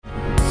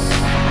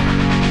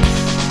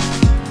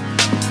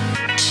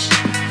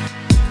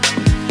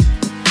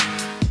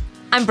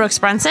I'm Brooks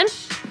Brunson.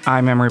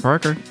 I'm Emery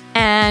Parker.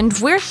 And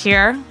we're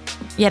here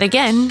yet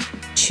again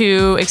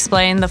to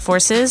explain the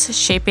forces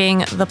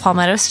shaping the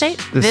Palmetto State.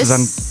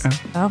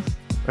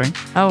 Sorry.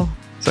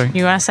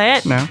 You want to say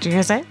it? No. Do you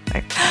want to say it?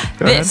 Okay.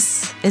 Go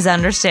This is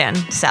Understand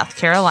South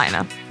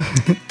Carolina.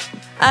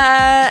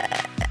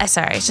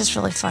 Sorry, it's just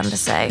really fun to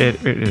say.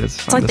 It is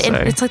fun to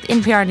say. It's like the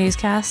NPR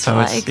newscast.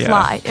 Oh,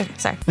 Fly. Okay,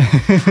 sorry.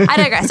 I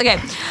digress. Okay.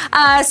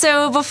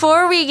 So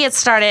before we get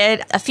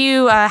started, a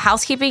few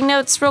housekeeping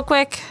notes real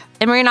quick.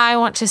 Emery and I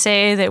want to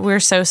say that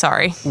we're so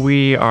sorry.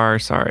 We are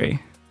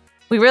sorry.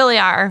 We really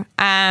are.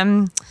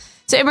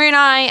 So Emery and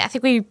I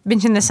think we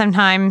mentioned this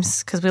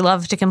sometimes because we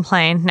love to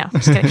complain. No,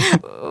 just kidding.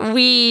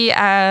 We, in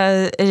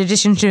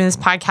addition to this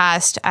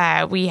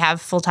podcast, we have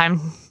full-time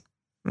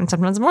and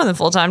sometimes more than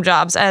full-time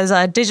jobs as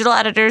digital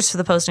editors for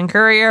the Post and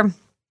Courier.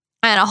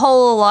 And a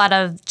whole lot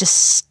of just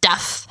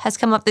stuff has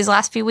come up these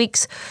last few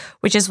weeks,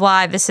 which is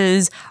why this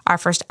is our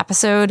first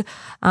episode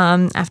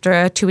after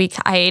a 2-week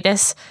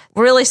hiatus.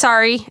 We're really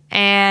sorry,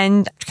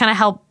 and to kind of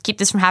help keep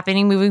this from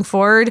happening moving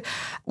forward,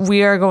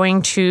 we are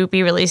going to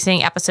be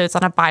releasing episodes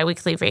on a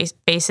bi-weekly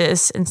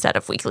basis instead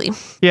of weekly.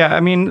 Yeah, I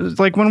mean,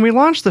 like when we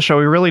launched the show,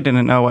 we really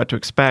didn't know what to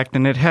expect,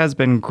 and it has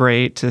been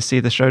great to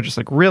see the show just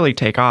like really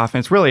take off, and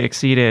it's really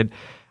exceeded,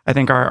 I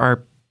think,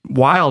 our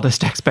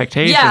wildest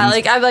expectations. Yeah,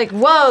 like I'm like,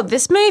 whoa,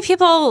 this many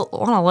people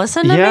want to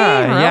listen to me? Really?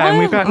 Yeah, and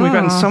we've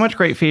gotten so much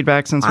great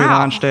feedback since we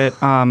launched it.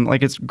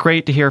 Like it's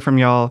great to hear from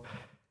y'all.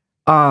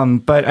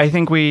 But I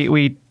think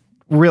we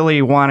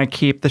really want to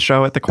keep the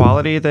show at the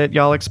quality that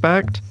y'all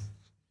expect.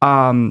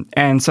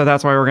 And so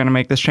that's why we're going to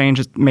make this change.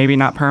 It's maybe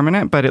not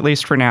permanent, but at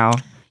least for now.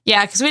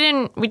 Yeah, because we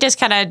didn't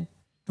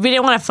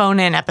want to phone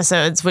in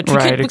episodes, which we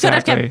could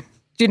have kept,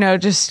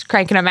 just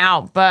cranking them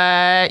out.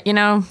 But,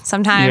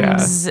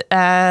 sometimes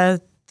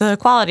the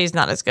quality is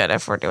not as good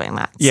if we're doing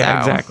that. Yeah,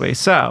 exactly.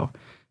 So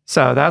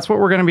that's what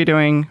we're going to be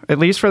doing, at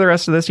least for the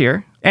rest of this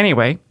year.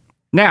 Anyway,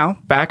 now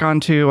back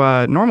onto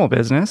normal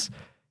business.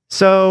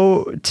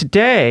 So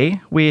today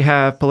we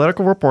have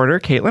political reporter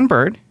Caitlin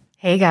Bird.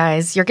 Hey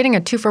guys, you're getting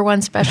a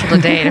 2-for-1 special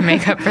today to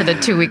make up for the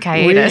 2-week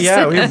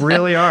hiatus. We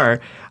really are.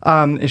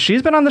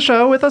 She's been on the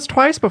show with us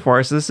twice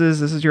before, so this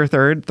is your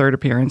third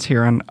appearance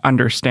here on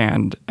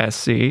Understand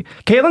SC.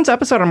 Caitlin's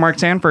episode on Mark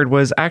Sanford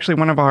was actually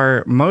one of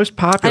our most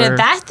popular. And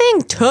that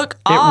thing took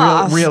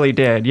off. It really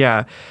did,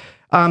 yeah.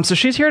 So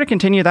she's here to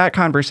continue that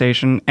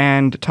conversation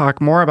and talk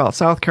more about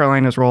South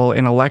Carolina's role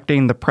in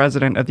electing the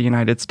President of the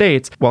United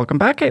States. Welcome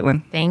back,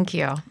 Caitlin. Thank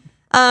you.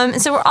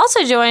 So we're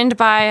also joined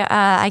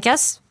by,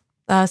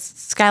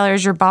 Skylar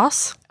is your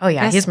boss. Oh,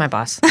 yeah, yes. He's my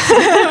boss.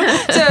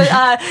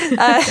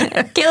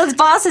 Caitlin's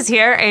boss is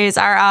here, is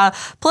our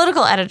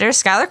political editor,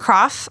 Skylar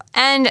Croft.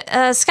 And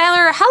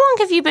Skylar, how long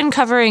have you been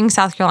covering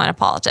South Carolina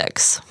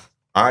politics?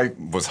 I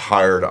was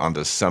hired on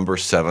December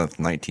 7th,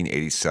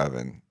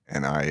 1987,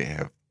 and I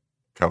have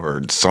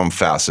covered some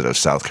facet of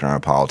South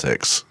Carolina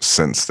politics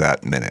since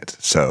that minute.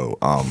 So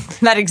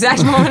that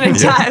exact moment in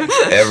time.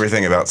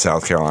 Everything about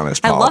South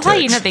Carolina's politics. I love how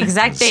you know the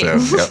exact date. So,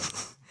 yep.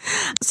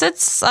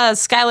 Since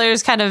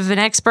Skylar's kind of an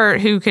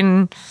expert who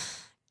can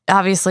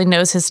obviously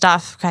knows his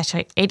stuff. Gosh,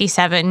 like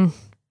 87.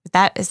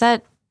 Is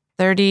that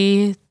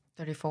 30?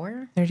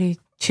 34?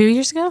 32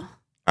 years ago?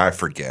 I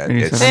forget.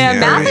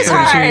 Math is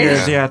hard. 32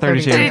 years, yeah,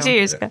 32. 32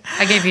 years ago.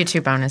 I gave you 2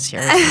 bonus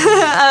years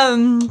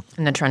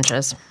in the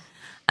trenches.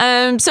 So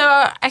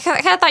I kind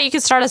of thought you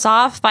could start us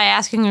off by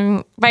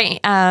answering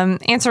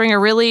a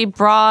really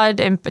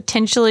broad and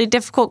potentially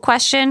difficult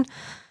question.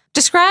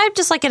 Describe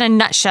just like in a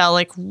nutshell,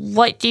 like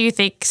what do you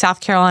think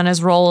South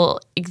Carolina's role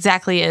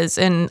exactly is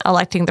in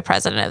electing the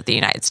President of the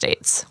United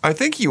States? I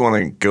think you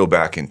want to go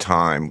back in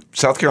time.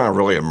 South Carolina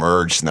really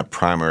emerged in the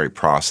primary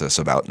process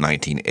about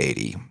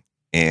 1980.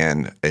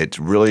 And it's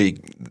really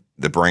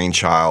the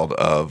brainchild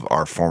of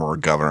our former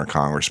governor,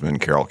 Congressman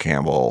Carroll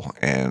Campbell,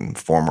 and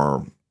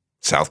former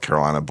South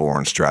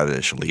Carolina-born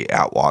strategist Lee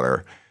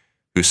Atwater,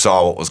 who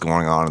saw what was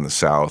going on in the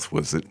South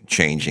was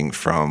changing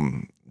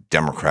from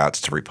Democrats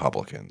to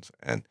Republicans.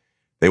 And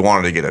they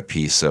wanted to get a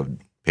piece of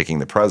picking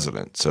the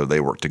president. So they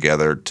worked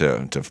together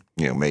to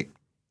make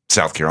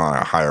South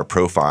Carolina a higher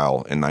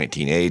profile in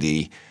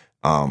 1980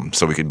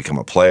 so we could become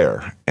a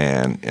player.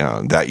 And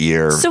that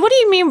year... So what do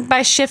you mean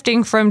by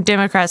shifting from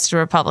Democrats to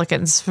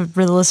Republicans for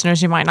the listeners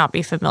who might not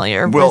be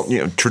familiar with?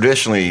 Well,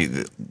 traditionally,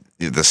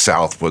 the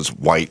South was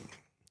white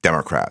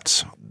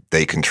Democrats.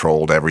 They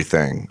controlled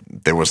everything.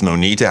 There was no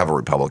need to have a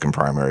Republican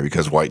primary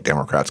because white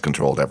Democrats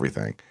controlled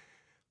everything.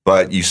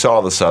 But you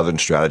saw the Southern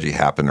strategy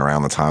happen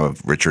around the time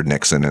of Richard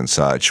Nixon and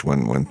such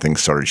when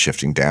things started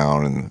shifting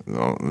down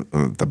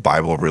and the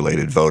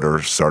Bible-related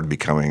voters started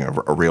becoming a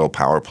real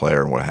power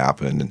player and what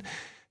happened. And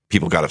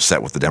people got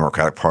upset with the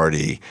Democratic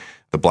Party.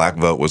 The black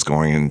vote was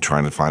going and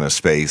trying to find a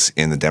space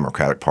in the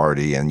Democratic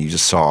Party, and you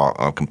just saw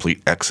a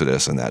complete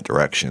exodus in that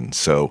direction.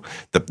 So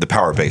the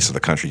power base of the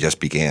country just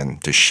began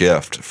to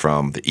shift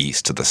from the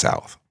east to the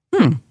south.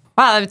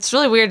 Wow, it's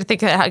really weird to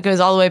think that it goes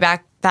all the way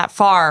back that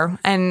far.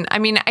 And I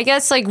mean, I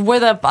guess like were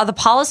the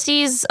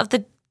policies of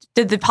the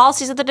did the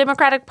policies of the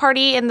Democratic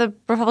Party and the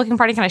Republican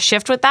Party kind of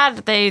shift with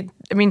that?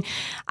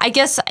 I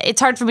guess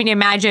it's hard for me to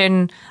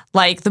imagine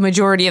like the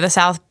majority of the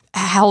South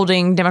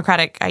holding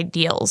Democratic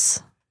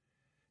ideals.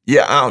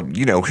 Yeah,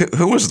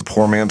 who was the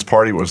poor man's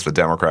party was the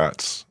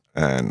Democrats.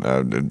 And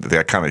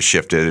that kind of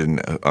shifted, and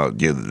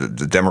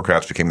the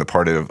Democrats became the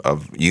party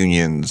of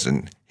unions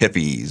and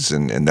hippies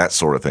and that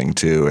sort of thing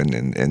too.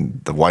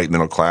 And the white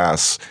middle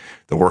class,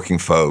 the working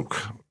folk,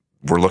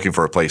 were looking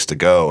for a place to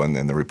go, and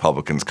then the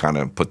Republicans kind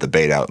of put the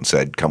bait out and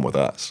said, "Come with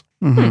us."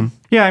 Mm-hmm.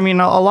 Yeah, I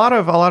mean, a lot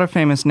of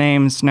famous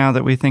names now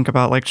that we think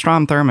about, like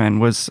Strom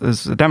Thurmond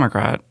is a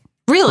Democrat.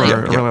 Really?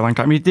 For a really long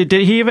time. Did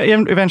he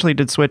eventually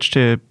did switch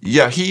to?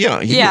 Yeah,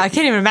 I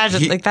can't even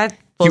imagine like that.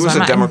 He was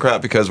a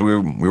Democrat because we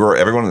were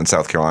everyone in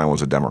South Carolina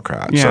was a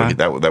Democrat. Yeah. So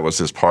that was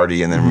his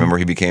party. And then remember,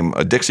 he became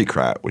a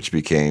Dixiecrat, which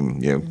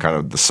became kind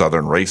of the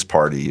Southern race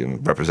party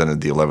and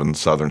represented the 11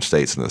 Southern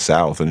states in the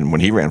South. And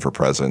when he ran for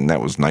president, that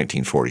was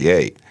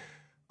 1948.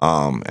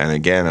 And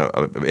again,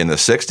 in the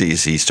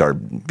 60s, he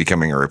started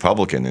becoming a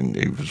Republican, and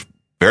he was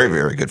very,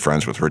 very good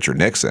friends with Richard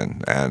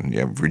Nixon,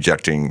 and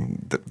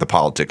rejecting the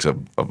politics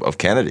of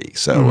Kennedy.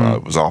 So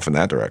it was off in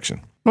that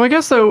direction. Well, I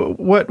guess though,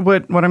 what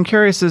I'm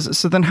curious is,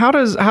 so then how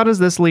does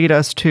this lead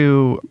us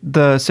to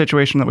the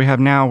situation that we have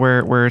now,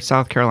 where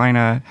South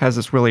Carolina has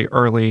this really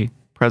early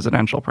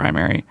presidential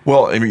primary?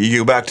 Well, I mean, you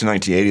go back to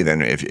 1980.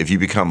 Then, if you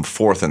become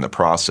fourth in the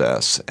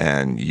process,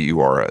 and you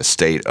are a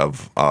state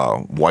of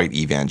white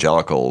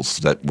evangelicals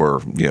that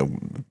were,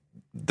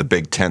 the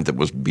big tent that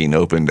was being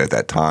opened at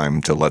that time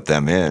to let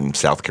them in,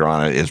 South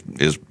Carolina is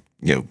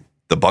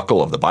the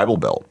buckle of the Bible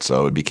Belt.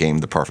 So it became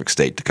the perfect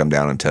state to come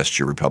down and test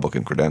your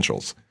Republican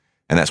credentials.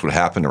 And that's what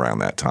happened around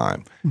that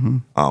time.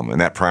 Mm-hmm.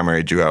 And that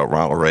primary drew out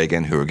Ronald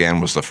Reagan, who,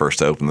 again, was the first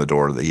to open the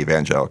door to the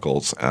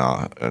evangelicals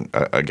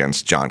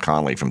against John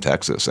Connally from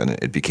Texas. And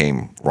it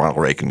became Ronald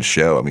Reagan's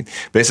show. I mean,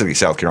 basically,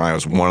 South Carolina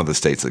was one of the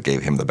states that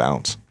gave him the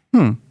bounce.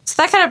 So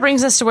that kind of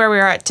brings us to where we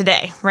are at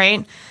today,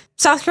 right?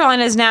 South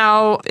Carolina is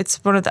now,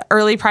 it's one of the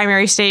early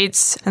primary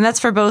states, and that's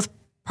for both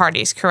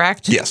parties,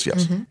 correct? Yes.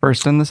 Mm-hmm.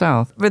 First in the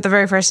South. With the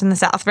very first in the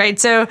South, right?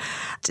 So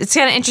it's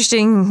kind of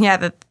interesting,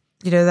 that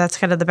that's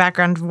kind of the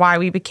background of why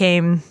we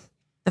became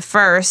the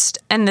first.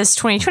 And this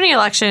 2020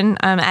 election,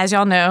 as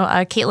y'all know,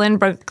 Caitlin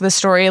broke the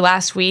story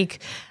last week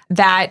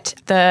that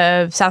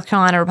the South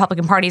Carolina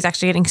Republican Party is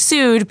actually getting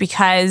sued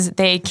because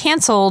they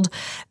canceled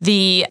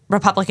the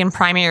Republican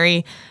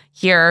primary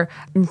here,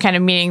 kind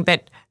of meaning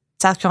that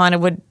South Carolina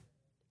would,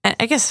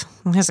 I guess,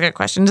 here's a good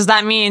question. Does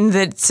that mean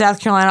that South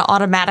Carolina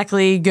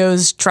automatically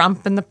goes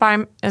Trump in the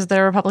prime as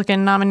the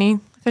Republican nominee?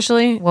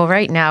 Officially? Well,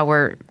 right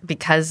now,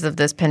 because of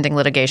this pending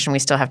litigation, we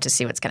still have to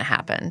see what's going to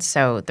happen.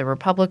 So the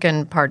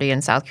Republican Party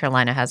in South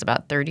Carolina has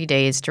about 30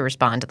 days to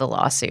respond to the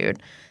lawsuit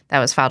that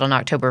was filed on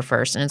October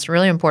 1st. And it's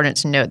really important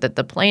to note that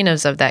the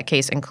plaintiffs of that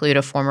case include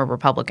a former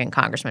Republican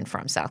congressman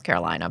from South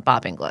Carolina,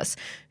 Bob Inglis,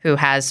 who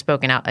has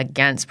spoken out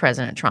against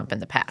President Trump in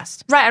the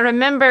past. Right. I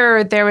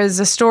remember there was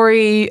a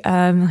story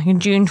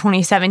in June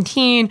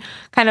 2017,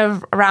 kind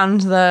of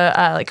around the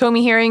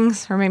Comey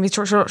hearings, or maybe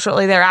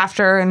shortly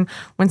thereafter, and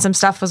when some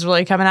stuff was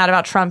really coming out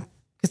about Trump,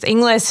 because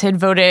Inglis had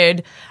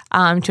voted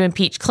to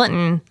impeach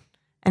Clinton.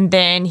 And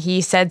then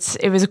he said,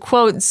 it was a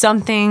quote,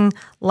 something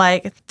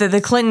like the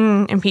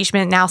Clinton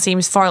impeachment now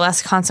seems far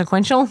less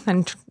consequential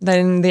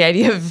than the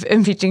idea of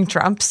impeaching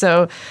Trump.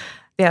 So,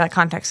 yeah, that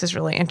context is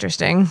really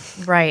interesting.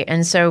 Right.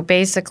 And so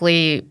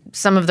basically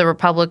some of the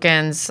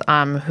Republicans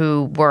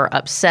who were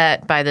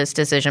upset by this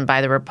decision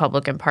by the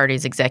Republican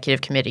Party's executive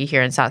committee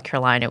here in South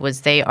Carolina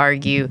they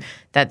argue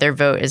that their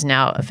vote is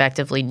now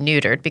effectively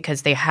neutered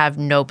because they have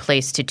no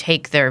place to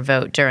take their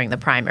vote during the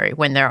primary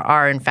when there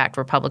are, in fact,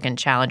 Republican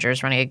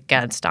challengers running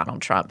against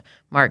Donald Trump,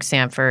 Mark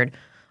Sanford,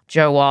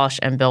 Joe Walsh,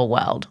 and Bill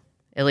Weld,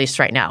 at least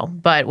right now.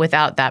 But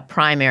without that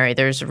primary,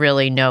 there's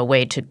really no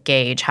way to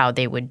gauge how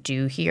they would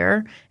do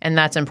here. And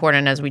that's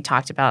important, as we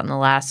talked about in the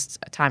last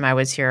time I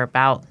was here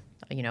about,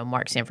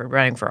 Mark Sanford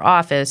running for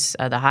office,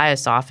 the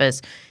highest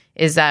office,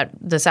 is that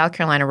the South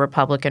Carolina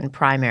Republican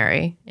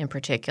primary in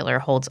particular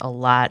holds a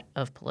lot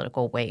of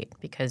political weight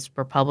because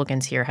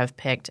Republicans here have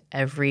picked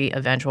every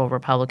eventual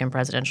Republican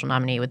presidential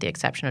nominee with the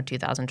exception of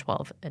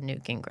 2012 and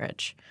Newt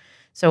Gingrich.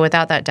 So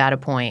without that data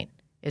point,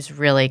 is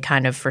really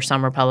kind of, for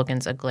some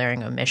Republicans, a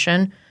glaring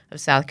omission of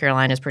South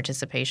Carolina's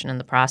participation in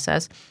the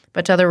process.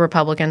 But to other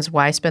Republicans,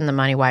 why spend the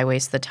money, why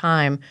waste the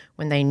time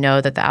when they know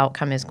that the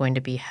outcome is going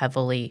to be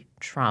heavily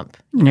Trump?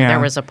 Yeah.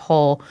 There was a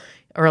poll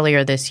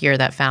earlier this year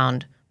that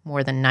found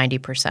more than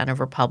 90%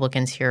 of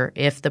Republicans here,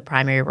 if the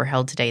primary were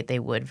held today, they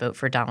would vote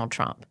for Donald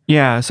Trump.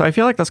 Yeah, so I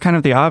feel like that's kind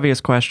of the obvious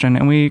question.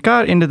 And we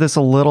got into this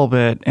a little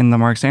bit in the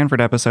Mark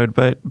Sanford episode,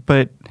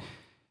 but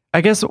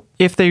I guess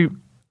if they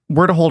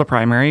were to hold a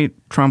primary,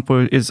 Trump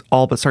is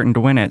all but certain to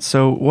win it.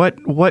 So what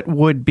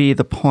would be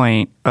the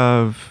point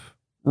of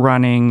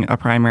running a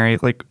primary?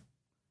 Like,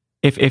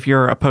 if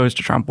you're opposed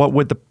to Trump, what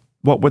would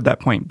that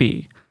point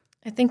be?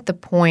 I think the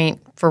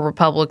point for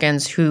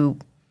Republicans who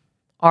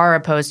are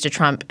opposed to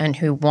Trump and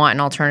who want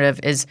an alternative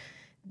is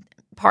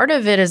part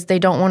of it is they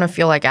don't want to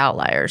feel like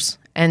outliers.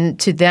 And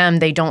to them,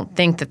 they don't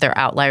think that they're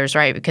outliers,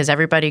 right? Because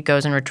everybody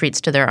goes and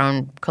retreats to their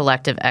own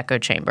collective echo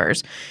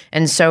chambers.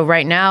 And so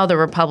right now, the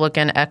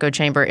Republican echo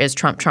chamber is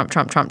Trump, Trump,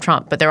 Trump, Trump,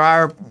 Trump. But there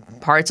are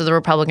parts of the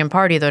Republican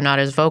Party, though not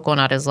as vocal,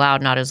 not as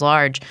loud, not as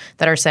large,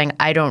 that are saying,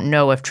 I don't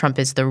know if Trump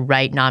is the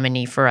right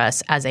nominee for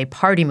us as a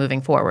party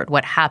moving forward.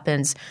 What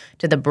happens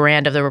to the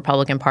brand of the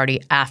Republican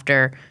Party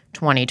after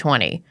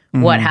 2020?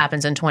 What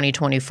happens in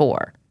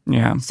 2024?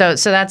 Yeah. So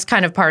that's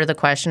kind of part of the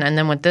question. And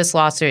then with this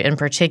lawsuit in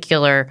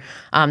particular,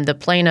 the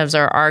plaintiffs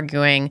are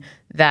arguing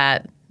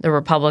that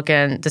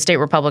the state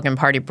Republican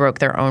Party broke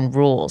their own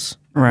rules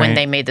when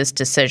they made this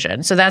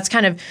decision. So that's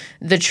kind of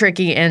the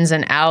tricky ins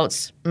and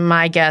outs.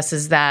 My guess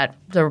is that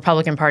the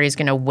Republican Party is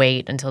going to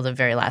wait until the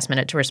very last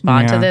minute to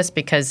respond to this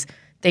because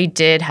they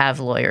did have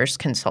lawyers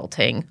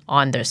consulting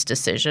on this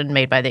decision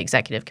made by the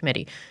executive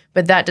committee.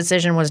 But that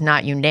decision was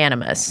not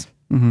unanimous.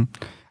 Mm-hmm.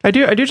 I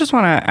do just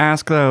want to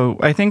ask, though,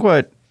 I think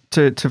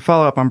to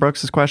follow up on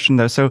Brooks's question,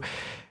 though. So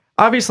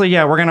obviously,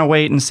 yeah, we're going to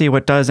wait and see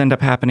what does end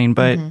up happening.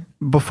 But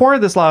before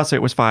this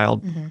lawsuit was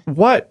filed,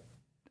 what,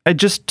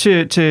 just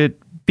to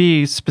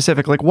be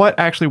specific, like what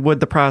actually would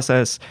the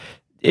process,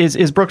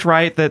 is Brooks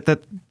right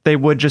that they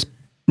would just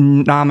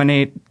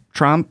nominate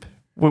Trump?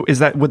 Would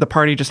the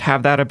party just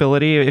have that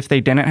ability if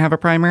they didn't have a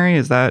primary?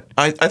 Is that?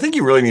 I think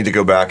you really need to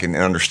go back and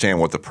understand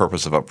what the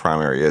purpose of a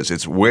primary is.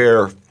 It's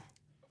where,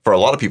 for a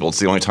lot of people, it's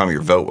the only time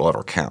your vote will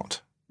ever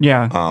count.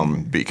 Yeah.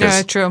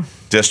 Because true.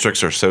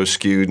 Districts are so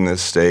skewed in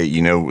this state.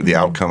 You know the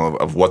outcome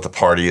of what the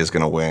party is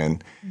going to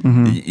win.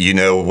 You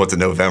know what the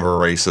November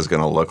race is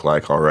going to look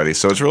like already.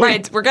 So it's really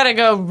Right. We're going to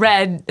go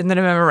red in the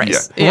November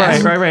race.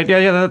 Yeah. Right.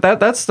 Yeah.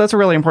 That's a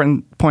really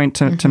important point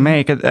to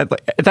make.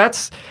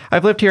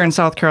 I've lived here in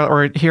South Carolina,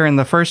 or here in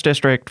the 1st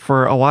District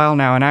for a while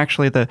now, and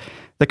actually the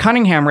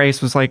Cunningham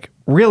race was like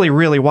really,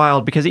 really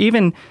wild because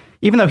even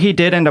though he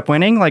did end up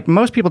winning, like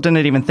most people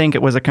didn't even think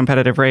it was a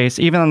competitive race.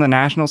 Even on the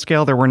national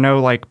scale, there were no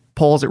like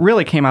polls. It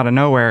really came out of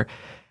nowhere.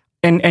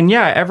 And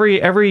yeah,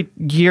 every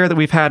year that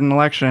we've had an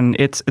election,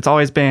 it's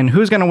always been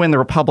who's going to win the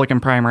Republican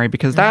primary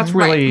because that's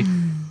really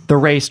the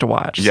race to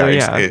watch. Yeah,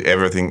 so,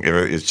 everything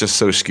it's just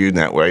so skewed in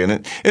that way,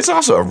 and it's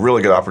also a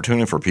really good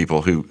opportunity for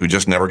people who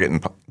just never get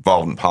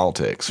involved in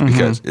politics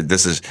because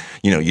this is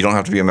you don't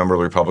have to be a member of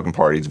the Republican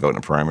Party to vote in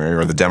a primary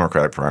or the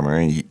Democratic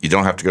primary. You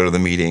don't have to go to the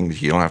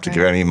meetings. You don't have to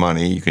give any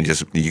money. You can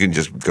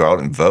just go out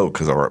and vote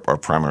because our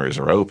primaries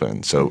are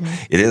open. So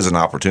it is an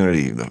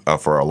opportunity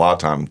for a lot of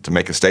time to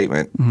make a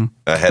statement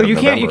ahead of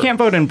November. You can't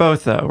vote in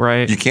both though,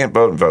 right? You can't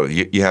vote and vote.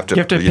 You have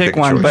to pick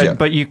one,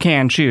 but you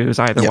can choose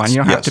either one. You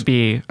don't have to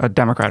be a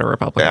Democrat or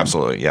Republican.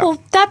 Absolutely, yeah.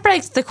 Well, that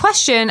begs the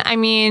question. I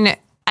mean,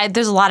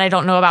 there's a lot I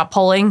don't know about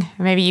polling.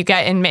 Maybe you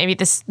get, and maybe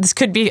this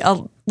could be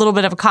a little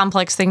bit of a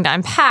complex thing to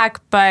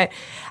unpack. But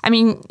I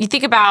mean, you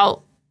think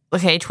about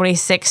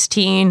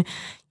 2016.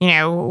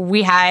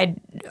 We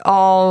had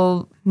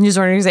all news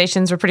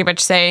organizations were pretty much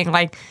saying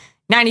like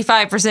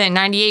 95%,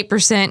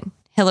 98%.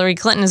 Hillary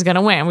Clinton is going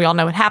to win. We all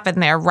know what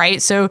happened there,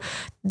 right? So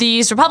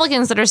these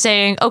Republicans that are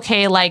saying,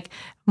 okay, like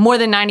more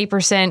than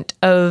 90%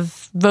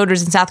 of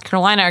voters in South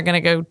Carolina are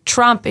going to go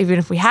Trump, even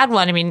if we had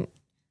one. I mean,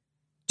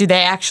 do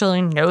they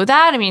actually know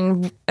that? I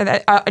mean,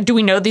 do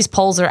we know these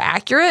polls are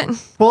accurate?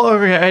 Well,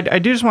 okay, I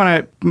do just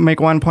want to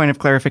make one point of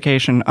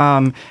clarification.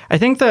 I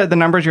think the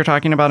numbers you're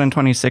talking about in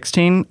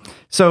 2016,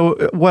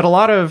 so what a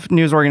lot of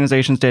news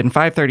organizations did, and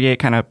 538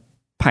 kind of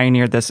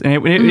pioneered this, and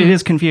it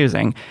is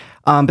confusing.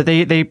 But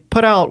they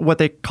put out what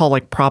they call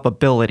like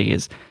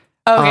probabilities.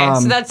 Okay,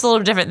 so that's a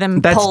little different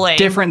than polling. That's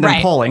different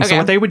than polling. Okay. So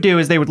what they would do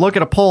is they would look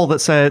at a poll that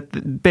said,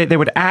 they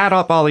would add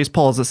up all these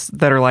polls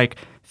that are like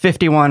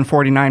 51,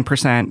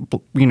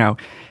 49%.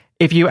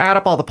 If you add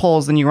up all the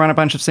polls, then you run a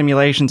bunch of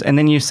simulations, and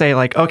then you say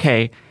like,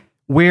 okay,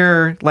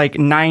 we're like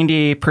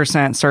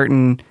 90%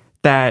 certain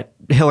that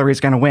Hillary's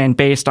going to win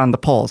based on the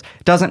polls.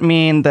 Doesn't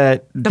mean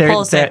that the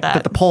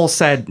polls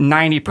said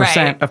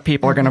 90% of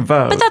people are going to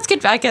vote. But that's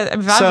good. I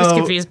was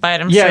confused by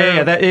it. I'm sure.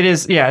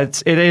 Yeah.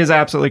 It is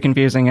absolutely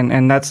confusing,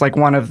 and that's like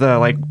one of the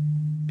like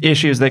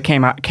issues that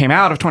came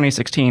out of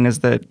 2016 is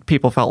that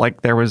people felt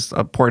like there was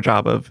a poor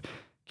job of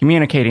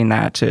communicating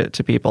that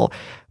to people.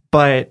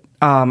 But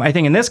I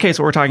think in this case,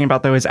 what we're talking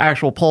about though is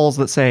actual polls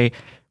that say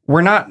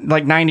we're not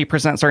like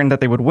 90% certain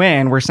that they would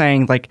win. We're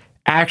saying like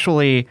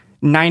actually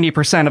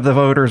 90% of the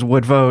voters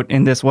would vote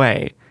in this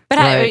way. But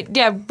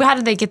how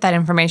did they get that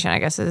information, I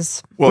guess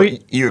is... Well,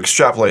 you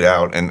extrapolate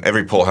out, and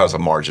every poll has a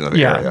margin of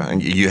area.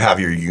 And you have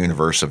your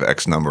universe of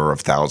X number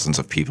of thousands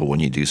of people when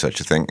you do such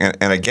a thing.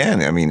 And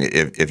again, I mean,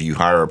 if you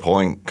hire a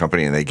polling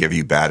company and they give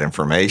you bad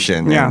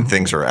information and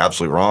things are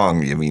absolutely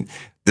wrong, I mean...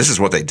 This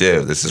is what they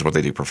do. This is what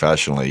they do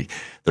professionally.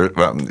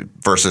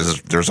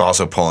 Versus there's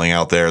also polling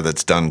out there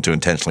that's done to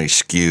intentionally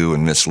skew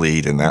and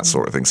mislead and that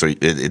sort of thing. So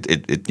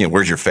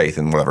where's your faith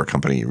in whatever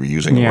company you're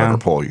using or whatever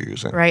poll you're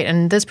using? Right.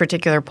 And this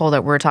particular poll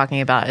that we're talking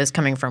about is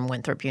coming from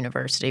Winthrop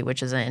University,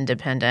 which is an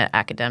independent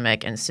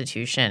academic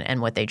institution.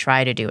 And what they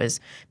try to do is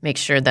make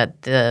sure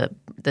that the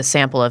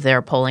sample of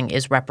their polling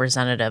is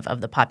representative of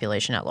the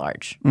population at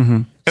large.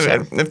 Mm-hmm.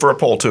 And for a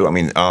poll too, I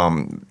mean,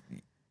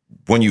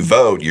 when you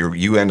vote,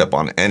 you end up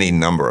on any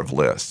number of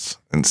lists.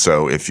 And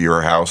so if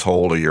your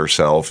household or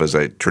yourself is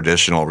a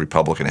traditional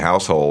Republican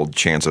household,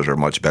 chances are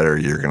much better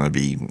you're going to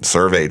be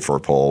surveyed for a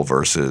poll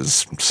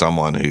versus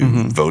someone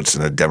who votes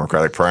in a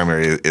Democratic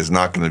primary is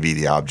not going to be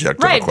the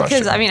object of a question. Right,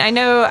 because, I mean, I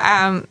know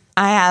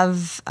I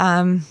have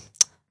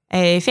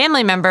a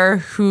family member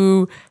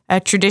who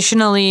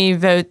traditionally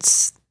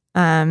votes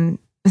in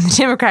the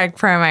Democratic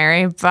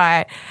primary,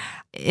 but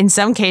in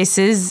some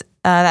cases,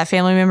 that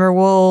family member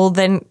will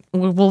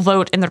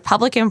vote in the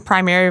Republican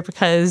primary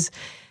because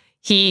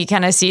he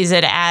kind of sees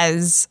it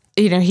as,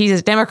 he's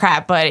a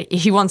Democrat, but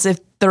he wants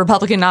the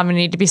Republican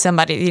nominee to be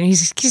somebody,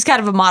 he's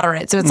kind of a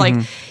moderate. So it's like,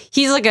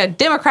 he's like a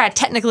Democrat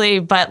technically,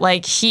 but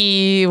like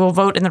he will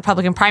vote in the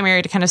Republican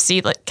primary to kind of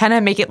see, like, kind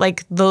of make it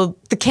like the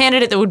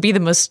candidate that would be the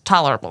most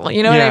tolerable.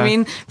 You know what I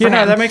mean? Yeah,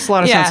 no, that makes a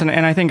lot of sense.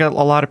 And I think a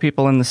lot of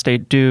people in the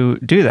state do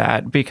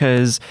that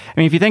because, I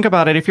mean, if you think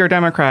about it, if you're a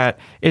Democrat,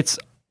 it's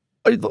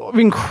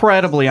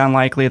incredibly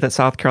unlikely that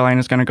South Carolina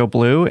is going to go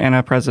blue in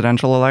a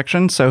presidential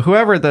election. So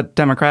whoever the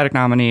Democratic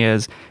nominee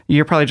is,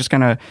 you're probably just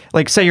going to,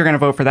 like, say you're going to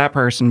vote for that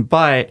person.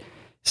 But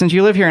since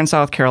you live here in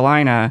South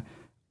Carolina,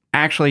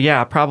 actually,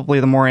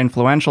 probably the more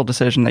influential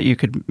decision that you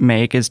could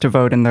make is to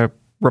vote in the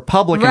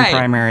Republican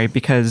primary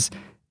because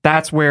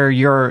that's where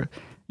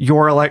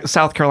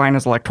South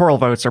Carolina's electoral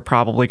votes are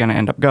probably going to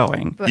end up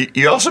going.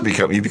 You also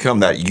become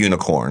that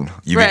unicorn.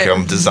 You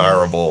become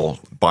desirable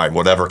by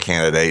whatever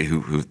candidate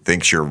who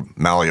thinks you're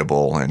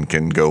malleable and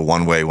can go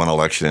one way one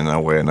election and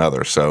another way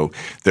another. So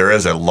there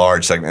is a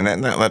large segment,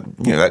 and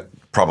that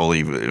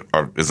probably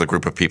is a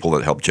group of people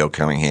that helped Joe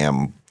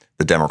Cunningham,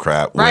 the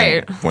Democrat,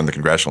 win the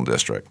congressional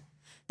district.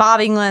 Bob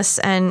Inglis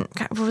and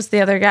what was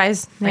the other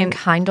guy's name?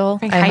 Frank Heindel.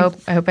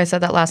 I hope I said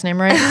that last name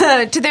right.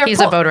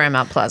 He's a voter in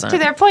Mount Pleasant. To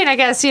their point, I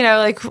guess,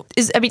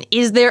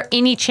 is there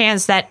any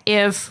chance that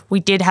if we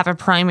did have a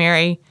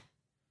primary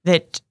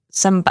that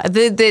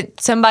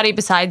somebody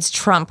besides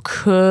Trump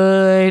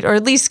could, or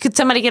at least could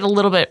somebody get a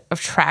little bit of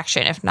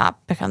traction, if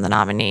not become the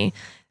nominee?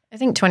 I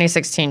think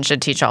 2016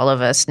 should teach all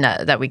of us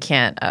that we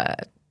can't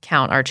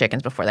count our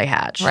chickens before they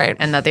hatch. Right.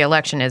 And that the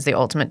election is the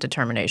ultimate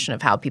determination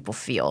of how people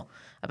feel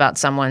about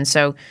someone.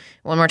 So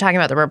when we're talking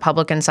about the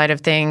Republican side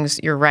of things,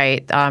 you're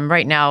right.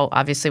 Right now,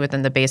 obviously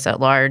within the base at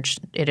large,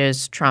 it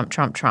is Trump,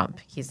 Trump, Trump.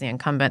 He's the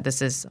incumbent.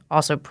 This is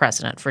also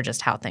precedent for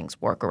just how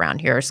things work around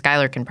here.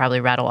 Skylar can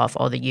probably rattle off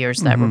all the years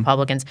that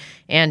Republicans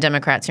and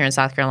Democrats here in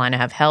South Carolina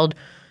have held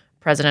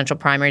presidential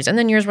primaries, and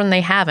then years when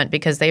they haven't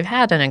because they've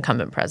had an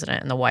incumbent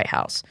president in the White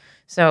House.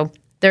 So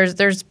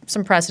there's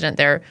some precedent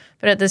there.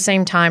 But at the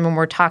same time, when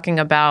we're talking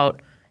about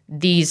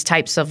these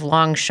types of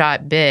long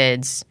shot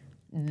bids,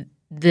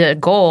 the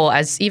goal,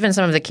 as even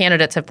some of the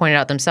candidates have pointed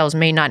out themselves,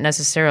 may not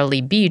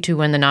necessarily be to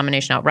win the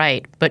nomination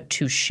outright, but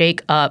to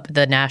shake up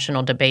the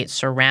national debate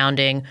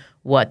surrounding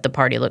what the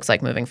party looks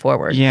like moving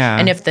forward. Yeah.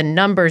 And if the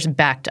numbers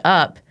backed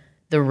up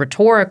the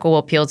rhetorical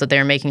appeals that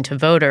they're making to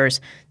voters,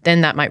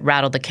 then that might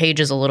rattle the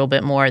cages a little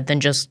bit more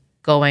than just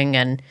going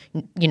and,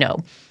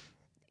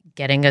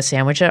 getting a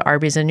sandwich at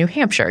Arby's in New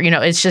Hampshire.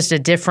 It's just a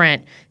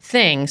different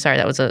thing. Sorry,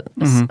 that was a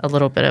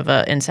little bit of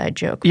an inside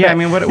joke. Yeah, I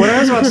mean, what I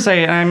was about to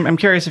say, and I'm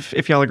curious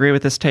if y'all agree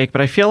with this take,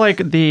 but I feel like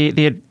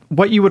the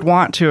what you would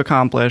want to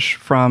accomplish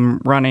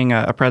from running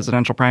a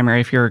presidential primary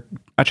if you're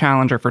a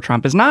challenger for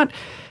Trump is not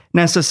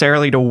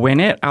necessarily to win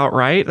it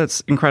outright.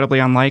 That's incredibly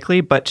unlikely,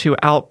 but to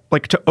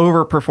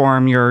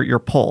overperform your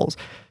polls.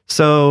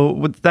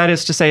 So that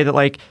is to say that,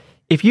 like,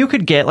 if you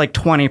could get like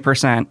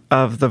 20%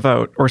 of the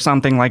vote or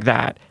something like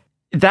that,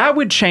 that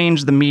would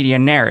change the media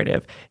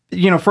narrative.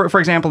 For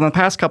example, in the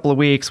past couple of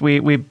weeks,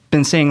 we've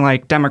been seeing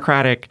like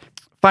Democratic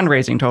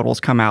fundraising totals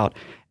come out.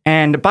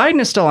 And Biden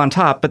is still on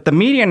top, but the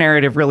media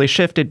narrative really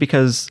shifted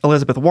because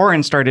Elizabeth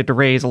Warren started to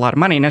raise a lot of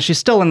money. Now, she's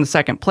still in the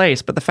second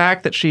place, but the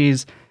fact that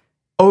she's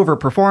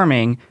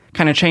overperforming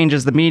kind of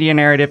changes the media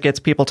narrative, gets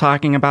people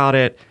talking about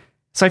it.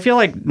 So I feel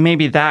like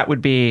maybe that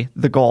would be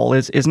the goal,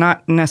 is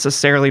not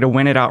necessarily to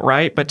win it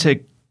outright, but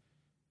to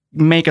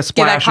make a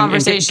splash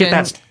and get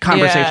that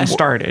conversation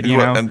started. And you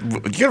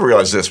got to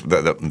realize this: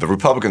 the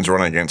Republicans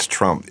running against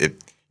Trump,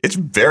 it's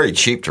very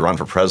cheap to run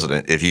for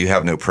president if you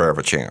have no prayer of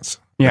a chance.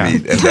 Yeah,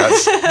 and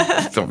that's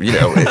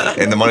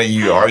and the money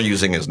you are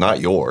using is not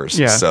yours.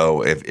 Yeah.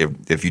 So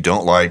if you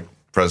don't like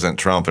President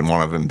Trump and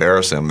want to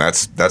embarrass him,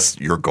 that's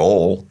your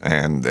goal,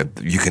 and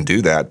you can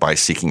do that by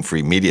seeking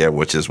free media,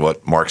 which is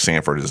what Mark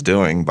Sanford is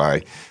doing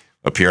by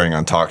appearing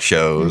on talk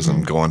shows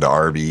and going to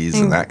Arby's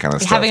and that kind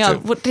of stuff.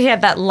 He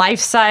had that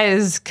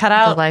life-size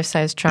cutout? The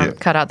life-size Trump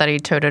cutout that he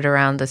toted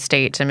around the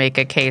state to make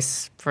a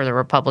case for the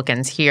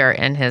Republicans here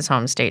in his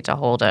home state to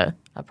hold a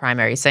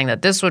primary, saying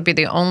that this would be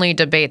the only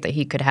debate that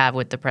he could have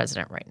with the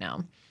president right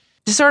now.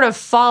 To sort of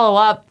follow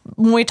up,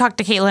 when we talked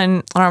to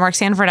Caitlin on our Mark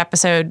Sanford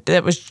episode,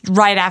 that was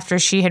right after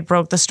she had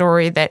broke the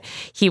story that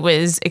he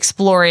was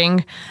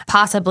exploring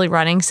possibly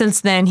running.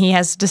 Since then, he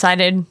has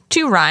decided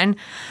to run.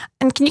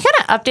 And can you kind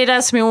of update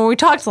us? I mean, when we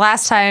talked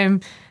last time,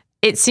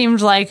 it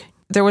seemed like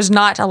there was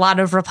not a lot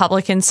of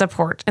Republican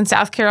support in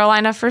South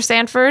Carolina for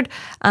Sanford.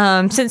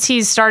 Since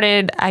he's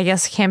started, I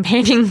guess,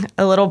 campaigning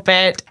a little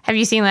bit, have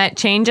you seen that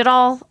change at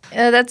all?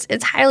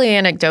 It's highly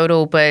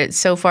anecdotal, but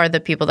so far the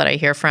people that I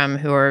hear from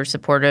who are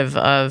supportive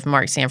of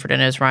Mark Sanford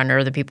and his run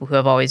are the people who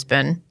have always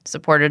been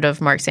supportive of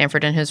Mark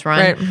Sanford and his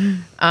run.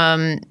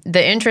 Right.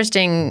 The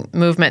interesting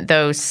movement,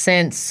 though,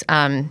 since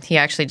he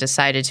actually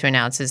decided to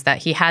announce is that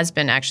he has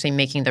been actually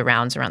making the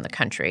rounds around the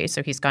country.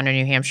 So he's gone to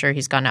New Hampshire,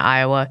 he's gone to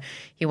Iowa.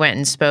 He went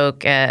and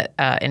spoke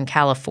in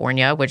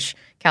California, which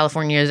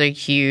California is a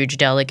huge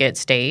delegate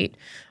state.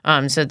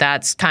 So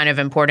that's kind of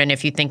important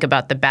if you think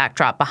about the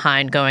backdrop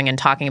behind going and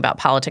talking about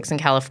politics in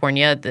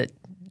California, that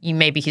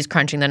maybe he's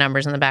crunching the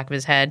numbers in the back of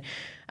his head.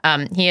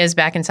 He is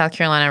back in South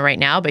Carolina right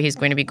now, but he's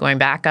going to be going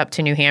back up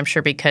to New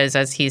Hampshire because,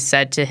 as he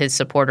said to his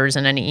supporters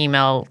in an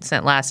email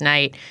sent last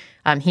night,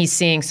 he's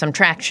seeing some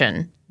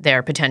traction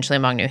there potentially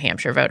among New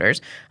Hampshire voters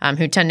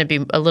who tend to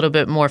be a little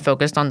bit more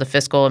focused on the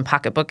fiscal and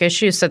pocketbook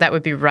issues. So that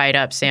would be right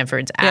up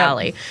Sanford's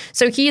alley.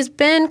 So he's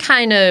been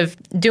kind of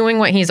doing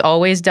what he's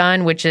always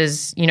done, which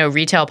is,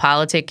 retail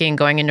politicking,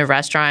 going into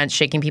restaurants,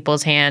 shaking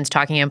people's hands,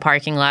 talking in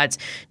parking lots,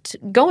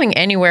 going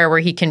anywhere where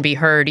he can be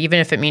heard, even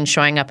if it means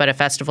showing up at a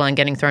festival and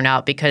getting thrown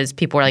out because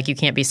people are like, you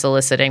can't be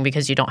soliciting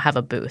because you don't have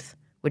a booth.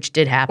 Which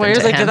did happen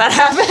to him. Did that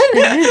happen?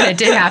 It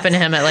did happen to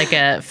him at like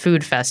a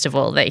food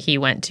festival that he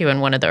went to in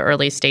one of the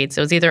early states.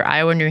 It was either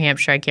Iowa or New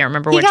Hampshire. I can't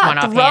remember which one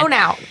offhand. He got thrown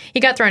out. He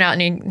got thrown out,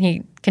 and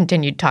he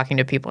continued talking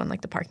to people in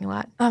like the parking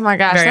lot. Oh my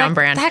gosh. Very on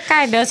brand. That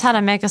guy knows how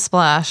to make a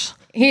splash.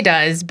 He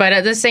does. But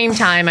at the same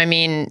time,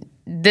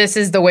 this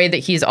is the way that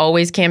he's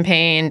always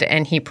campaigned,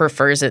 and he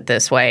prefers it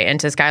this way. And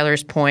to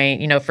Skylar's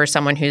point, for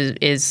someone who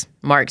is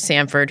Mark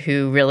Sanford,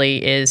 who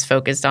really is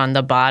focused on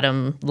the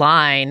bottom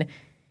line,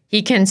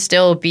 he can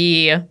still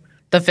be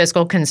the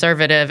fiscal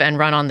conservative and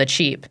run on the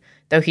cheap,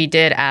 though he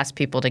did ask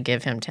people to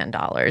give him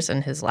 $10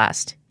 in his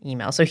last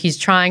email. So he's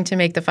trying to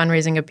make the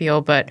fundraising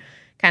appeal, but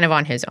kind of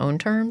on his own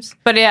terms.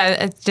 But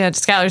to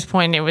Skylar's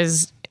point, it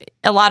was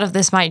a lot of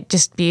this might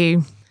just be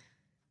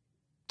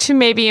to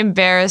maybe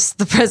embarrass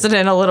the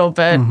president a little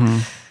bit. Mm-hmm.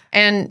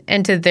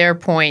 And to their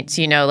points,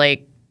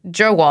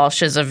 Joe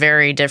Walsh is a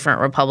very different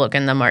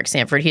Republican than Mark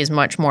Sanford. He's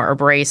much more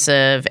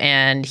abrasive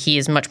and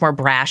he's much more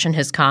brash in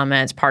his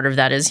comments. Part of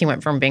that is he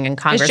went from being in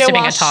Congress to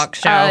being a talk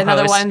show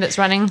another host. One that's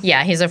running?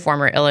 Yeah, he's a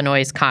former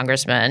Illinois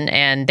congressman,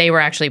 and they were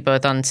actually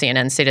both on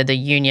CNN State of the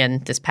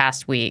Union this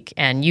past week.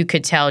 And you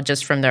could tell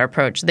just from their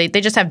approach, they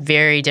just have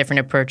very different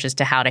approaches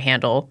to how to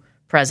handle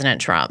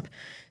President Trump.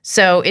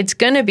 So it's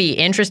going to be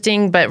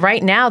interesting, but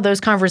right now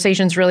those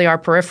conversations really are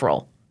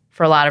peripheral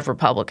for a lot of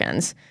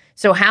Republicans.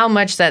 So how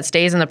much that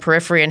stays in the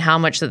periphery and how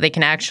much that they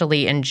can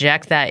actually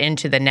inject that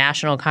into the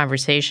national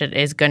conversation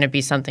is going to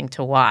be something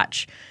to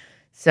watch.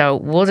 So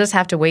we'll just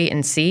have to wait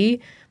and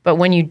see. But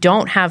when you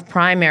don't have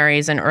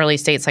primaries in early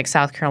states like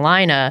South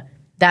Carolina,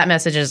 that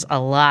message is a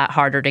lot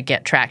harder to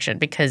get traction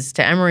because,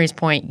 to Emery's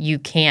point, you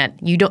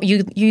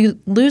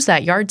lose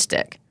that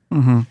yardstick.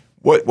 Mm-hmm.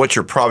 What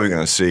you're probably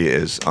going to see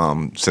is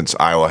since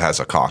Iowa has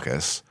a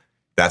caucus,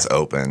 that's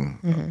open.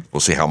 Mm-hmm. We'll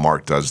see how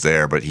Mark does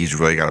there, but he's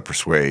really got to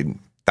persuade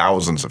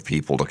thousands of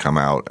people to come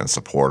out and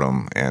support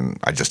him, and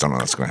I just don't know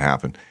that's going to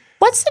happen.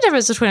 What's the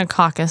difference between a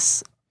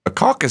caucus? A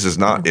caucus is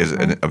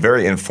a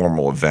very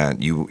informal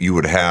event. You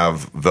would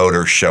have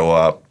voters show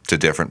up to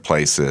different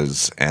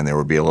places, and there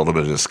would be a little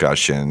bit of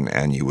discussion,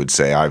 and you would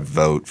say, I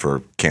vote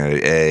for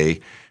candidate A.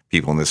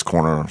 People in this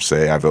corner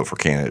say, I vote for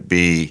candidate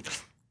B.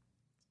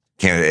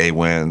 Candidate A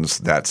wins.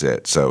 That's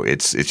it. So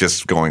it's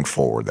just going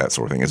forward, that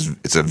sort of thing.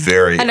 It's a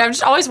very... And I've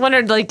just always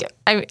wondered,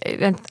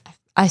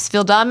 I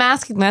feel dumb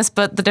asking this,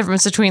 but the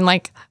difference between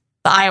the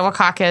Iowa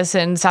caucus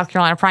and South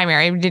Carolina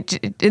primary,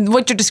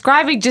 what you're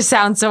describing just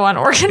sounds so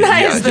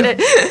unorganized.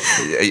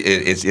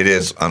 It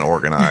is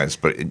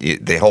unorganized, but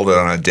they hold it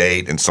on a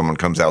date and someone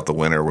comes out the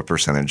winner with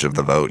percentage of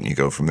the vote and you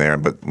go from there.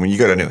 But when you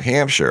go to New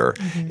Hampshire,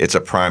 it's a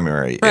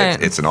primary.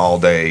 Right. It's an all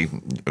day,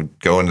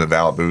 go into the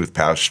ballot booth,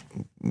 pass,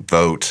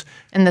 vote.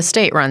 And the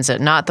state runs it,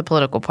 not the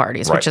political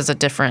parties, Right. which is a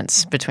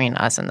difference between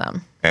us and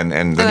them. And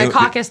the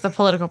caucus, the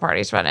political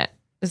parties run it.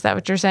 Is that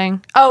what you're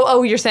saying?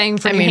 Oh, you're saying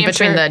for New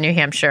Hampshire? Between the New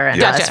Hampshire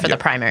and us for the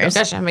primaries.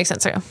 Gotcha. Makes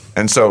sense too.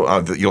 And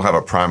so you'll have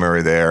a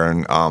primary there,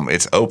 and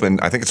it's open.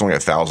 I think it's only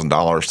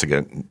 $1,000 to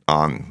get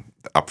on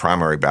a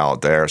primary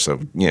ballot there. So,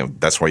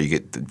 that's why you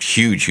get the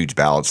huge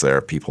ballots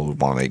there. People who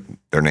want to make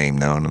their name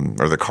known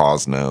or their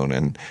cause known.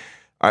 And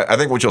I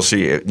think what you'll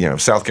see,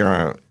 if South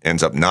Carolina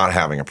ends up not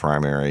having a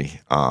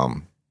primary,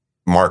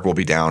 Mark will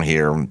be down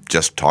here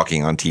just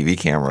talking on TV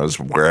cameras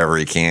wherever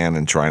he can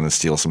and trying to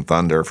steal some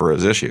thunder for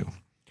his issue.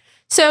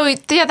 So,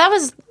 that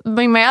was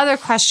my other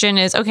question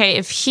is, okay,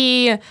 if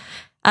he,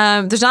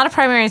 there's not a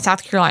primary in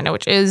South Carolina,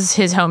 which is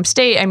his home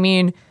state.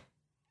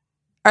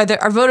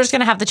 Are voters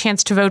going to have the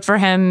chance to vote for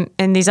him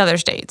in these other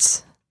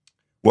states?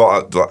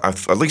 Well,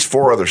 at least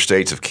 4 other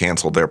states have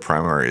canceled their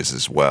primaries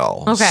as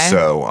well. Okay.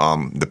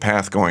 So the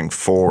path going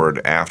forward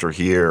after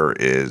here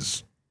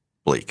is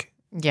bleak.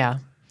 Yeah.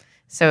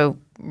 So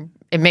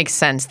it makes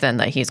sense then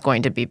that he's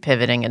going to be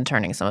pivoting and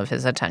turning some of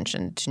his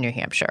attention to New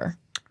Hampshire.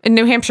 In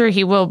New Hampshire,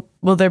 will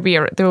there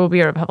will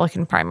be a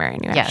Republican primary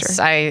in New Hampshire? Yes,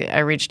 I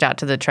reached out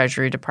to the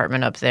Treasury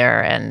Department up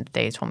there, and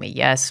they told me,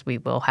 yes, we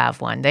will have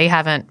one. They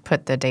haven't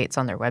put the dates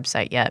on their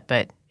website yet,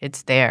 but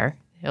it's there.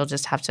 You'll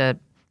just have to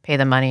pay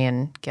the money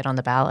and get on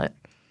the ballot.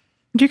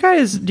 Do you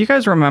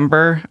guys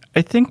remember?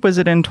 I think was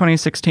it in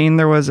 2016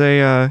 there was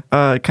a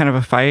kind of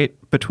a fight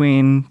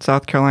between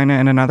South Carolina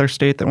and another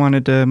state that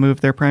wanted to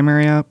move their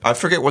primary up? I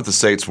forget what the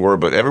states were,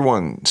 but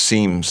everyone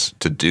seems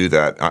to do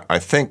that. I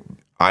think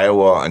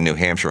Iowa and New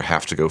Hampshire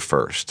have to go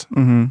first,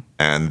 and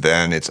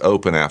then it's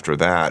open after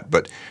that.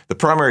 But the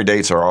primary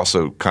dates are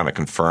also kind of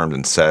confirmed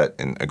and set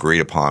and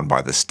agreed upon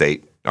by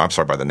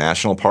the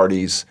national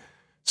parties.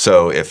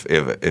 So if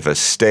a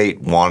state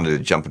wanted to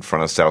jump in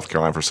front of South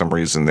Carolina for some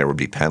reason, there would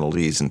be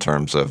penalties in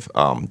terms of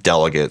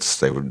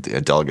delegates.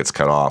 Delegates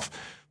cut off,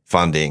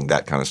 funding,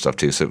 that kind of stuff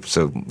too. So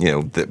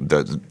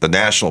the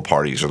national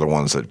parties are the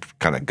ones that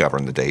kind of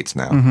govern the dates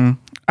now. Mm-hmm.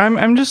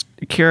 I'm just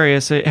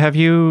curious. Have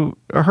you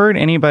heard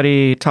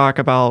anybody talk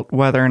about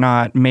whether or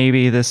not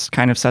maybe this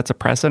kind of sets a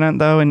precedent,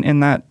 though,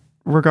 in that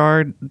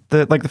regard?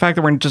 The fact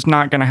that we're just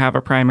not going to have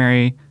a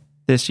primary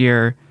this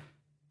year.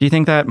 Do you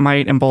think that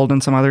might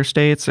embolden some other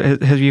states?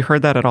 Have you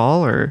heard that at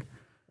all, or?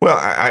 Well,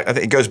 I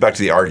think it goes back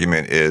to the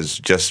argument is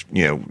just,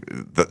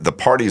 the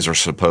parties are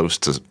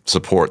supposed to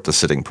support the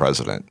sitting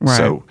president. Right.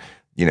 So,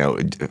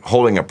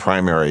 holding a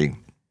primary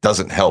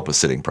doesn't help a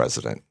sitting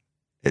president.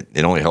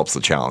 It only helps the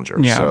challenger.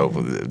 Yeah. So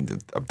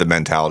the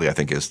mentality, I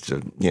think, is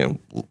to,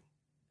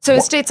 So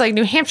in states like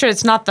New Hampshire,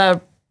 it's not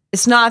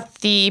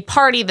the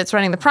party that's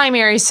running the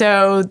primary,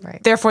 so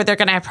therefore they're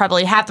going to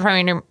probably have the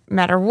primary no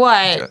matter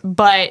what.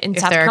 But in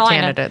if South there Carolina,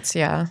 are candidates,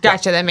 yeah.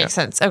 Gotcha, that makes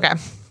sense. Okay.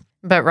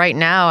 But right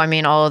now, I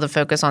mean, all of the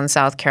focus on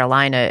South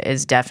Carolina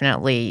is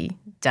definitely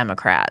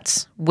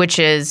Democrats, which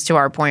is, to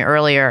our point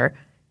earlier,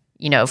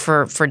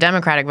 for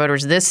Democratic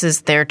voters, this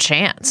is their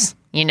chance.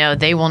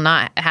 They will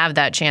not have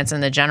that chance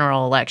in the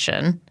general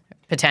election,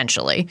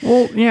 potentially.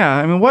 Well, yeah.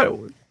 I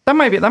mean, that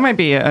might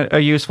be a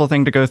useful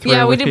thing to go through.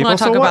 Yeah, we with did people. want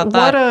to talk about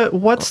that.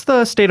 What's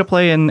the state of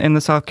play in the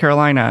South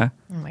Carolina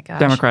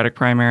Democratic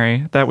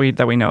primary that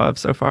we know of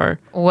so far?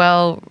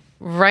 Well,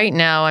 right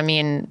now, I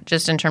mean,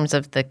 just in terms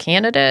of the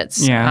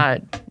candidates,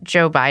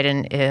 Joe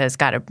Biden has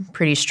got a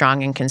pretty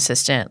strong and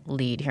consistent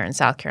lead here in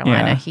South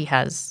Carolina. Yeah. He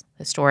has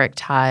historic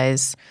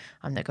ties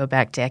that go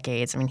back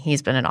decades. I mean,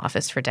 he's been in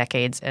office for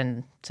decades,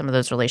 and some of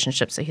those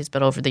relationships that he's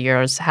built over the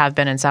years have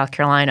been in South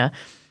Carolina.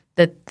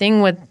 The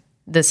thing with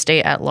the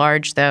state at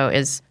large, though,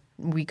 is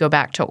we go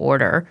back to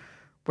order.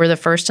 We're the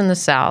first in the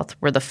South.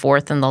 We're the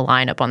fourth in the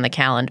lineup on the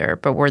calendar,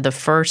 but we're the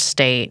first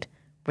state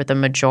where the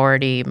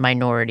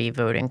majority-minority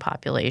voting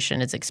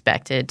population is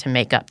expected to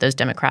make up those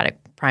Democratic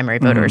primary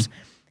voters.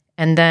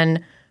 And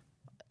then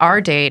our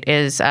date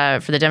is,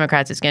 for the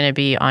Democrats, is going to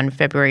be on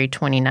February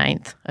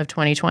 29th of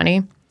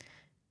 2020.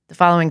 The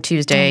following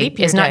Tuesday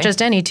is not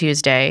just any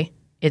Tuesday,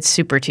 it's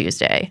Super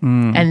Tuesday.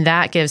 And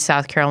that gives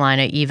South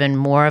Carolina even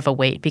more of a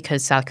weight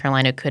because South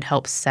Carolina could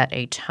help set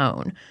a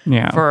tone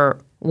for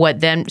what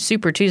then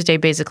Super Tuesday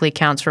basically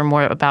counts for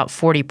more about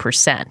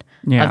 40%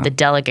 of the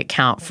delegate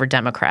count for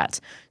Democrats.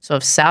 So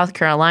if South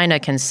Carolina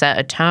can set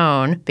a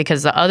tone,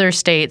 because the other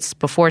states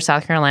before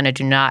South Carolina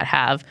do not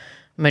have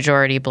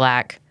majority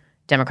black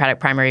Democratic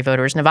primary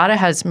voters. Nevada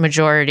has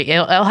majority.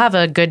 It'll have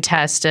a good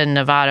test in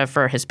Nevada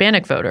for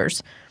Hispanic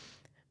voters.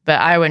 But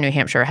Iowa and New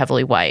Hampshire are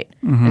heavily white.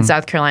 And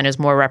South Carolina is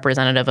more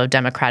representative of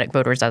Democratic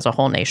voters as a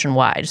whole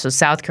nationwide. So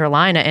South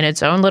Carolina, in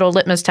its own little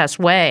litmus test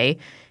way,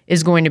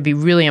 is going to be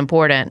really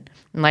important.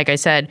 And like I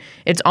said,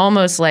 it's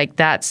almost like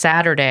that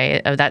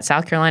Saturday, of that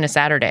South Carolina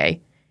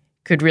Saturday,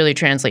 could really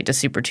translate to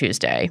Super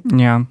Tuesday.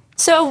 Yeah.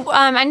 So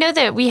I know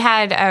that we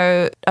had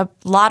a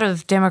lot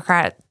of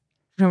Democratic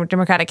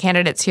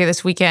candidates here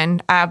this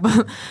weekend.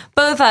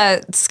 Both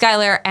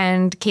Skylar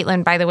and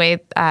Caitlin, by the way,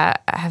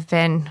 have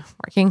been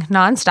working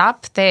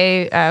nonstop.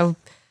 They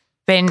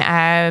been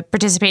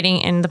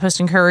participating in the Post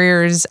and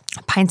Courier's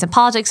Pints and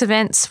Politics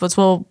events, which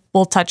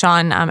we'll touch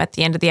on at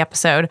the end of the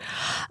episode.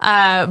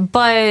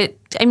 But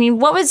I mean,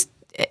 was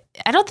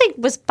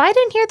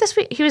Biden here this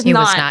week? He was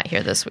not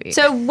here this week.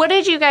 So what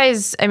did you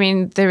guys, I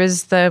mean, there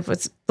was the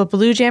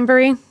Blue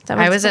Jamboree?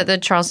 I was at the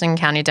Charleston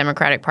County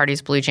Democratic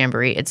Party's Blue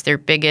Jamboree. It's their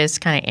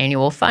biggest kind of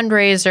annual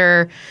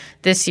fundraiser.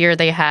 This year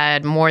they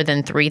had more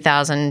than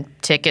 3,000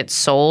 tickets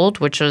sold,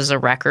 which was a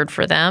record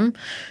for them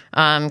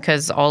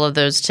because all of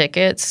those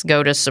tickets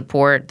go to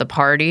support the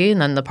party, and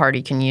then the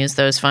party can use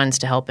those funds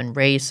to help in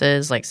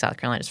races like South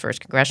Carolina's 1st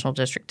Congressional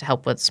District to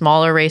help with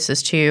smaller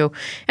races too,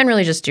 and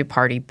really just do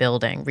party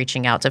building,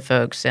 reaching out to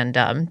folks and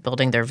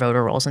building their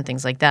voter rolls and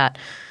things like that.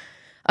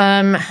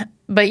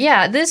 But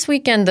yeah, this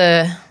weekend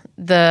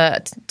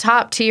the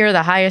top tier,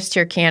 the highest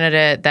tier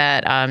candidate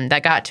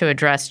that got to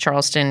address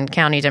Charleston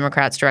County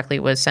Democrats directly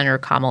was Senator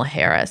Kamala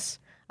Harris.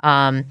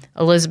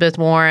 Elizabeth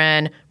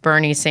Warren,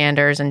 Bernie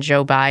Sanders, and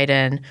Joe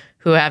Biden,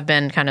 who have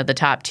been kind of the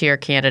top tier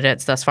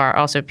candidates thus far.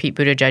 Also, Pete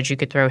Buttigieg, you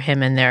could throw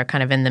him in there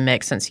kind of in the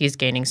mix since he's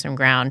gaining some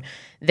ground.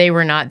 They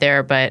were not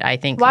there, but I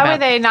think why were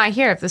they not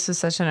here if this was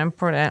such an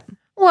important?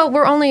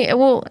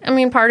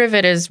 Well, part of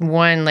it is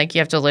one, like you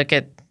have to look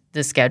at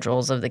the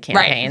schedules of the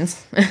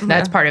campaigns. Right.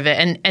 That's part of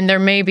it. And there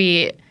may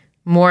be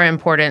more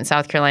important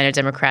South Carolina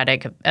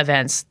Democratic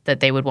events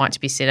that they would want to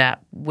be seen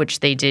at, which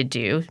they did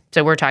do.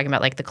 So we're talking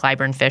about like the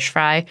Clyburn Fish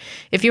Fry.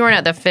 If you weren't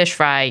at the Fish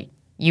Fry,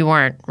 you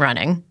weren't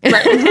running.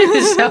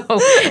 Right. So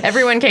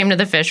everyone came to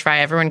the Fish Fry.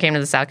 Everyone came to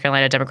the South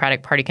Carolina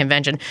Democratic Party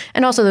convention.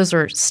 And also those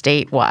are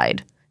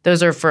statewide.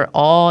 Those are for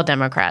all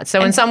Democrats.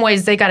 So in some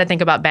ways, they got to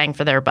think about bang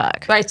for their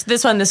buck. Right. So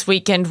this one this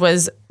weekend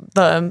was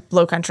the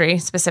Low Country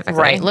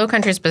specifically. Right. Low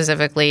Country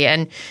specifically.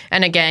 And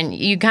again,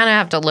 you kind of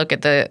have to look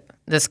at the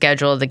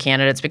schedule of the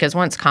candidates, because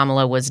once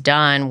Kamala was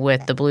done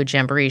with the Blue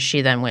Jamboree,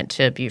 she then went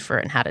to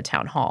Beaufort and had a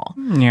town hall.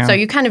 Yeah. So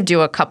you kind of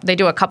do a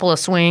couple of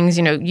swings.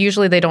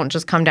 Usually they don't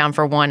just come down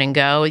for one and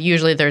go.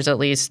 Usually there's at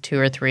least 2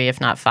 or 3, if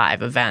not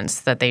 5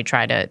 events that they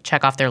try to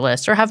check off their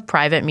list or have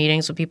private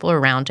meetings with people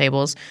or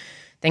roundtables.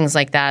 Things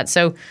like that.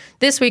 So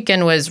this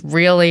weekend was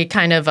really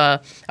kind of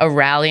a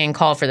rallying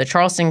call for the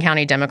Charleston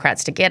County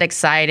Democrats to get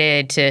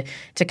excited, to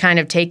kind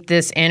of take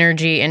this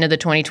energy into the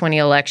 2020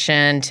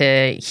 election,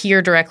 to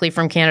hear directly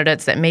from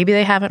candidates that maybe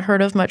they haven't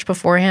heard of much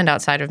beforehand,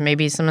 outside of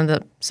maybe some of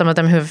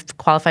them who have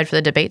qualified for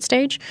the debate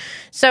stage.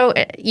 So,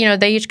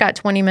 they each got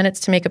 20 minutes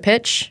to make a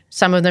pitch.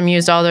 Some of them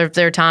used all of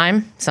their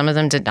time. Some of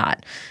them did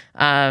not.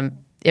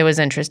 It was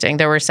interesting.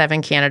 There were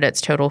 7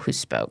 candidates total who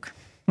spoke.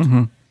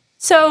 Mm-hmm.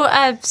 So,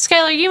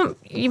 Skylar,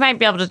 you might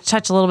be able to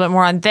touch a little bit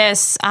more on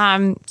this.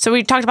 So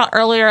we talked about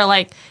earlier,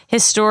 like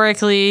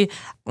historically,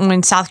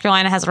 when South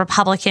Carolina has a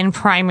Republican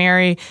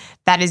primary,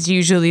 that is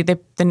usually the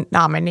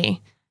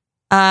nominee.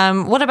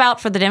 What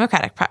about for the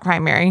Democratic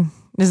primary?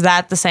 Is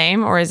that the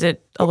same, or is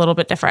it a little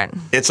bit different?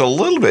 It's a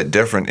little bit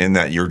different in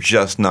that you're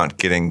just not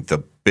getting the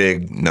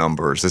big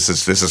numbers. This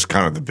is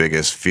kind of the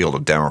biggest field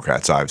of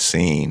Democrats I've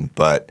seen,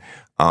 but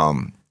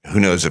who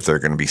knows if they're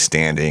going to be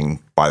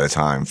standing by the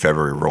time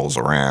February rolls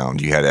around.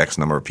 You had X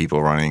number of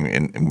people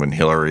running when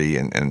Hillary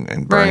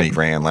and Bernie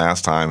ran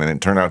last time, and it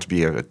turned out to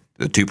be a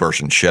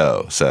 2-person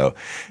show. So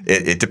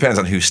it depends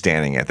on who's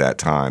standing at that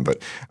time.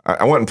 But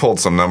I went and pulled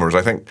some numbers.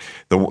 I think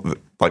to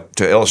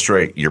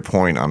illustrate your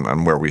point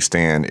on where we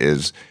stand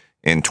is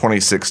in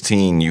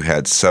 2016 you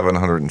had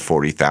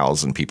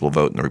 740,000 people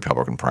vote in the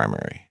Republican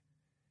primary.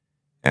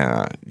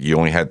 You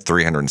only had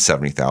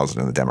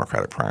 370,000 in the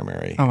Democratic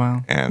primary. Oh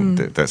wow!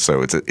 And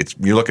so it's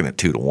you're looking at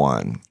 2 to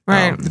 1.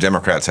 Right. The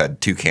Democrats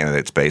had 2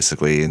 candidates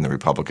basically, and the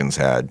Republicans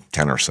had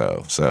 10 or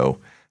so. So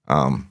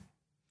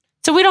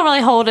we don't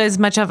really hold as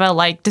much of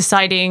a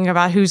deciding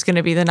about who's going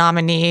to be the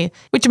nominee,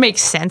 which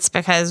makes sense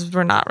because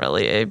we're not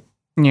really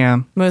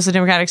most of the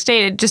Democratic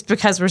state. Just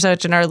because we're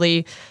such an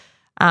early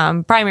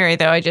primary,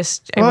 though, I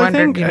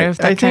wondered, if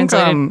that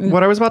translated.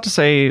 What I was about to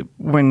say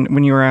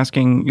when you were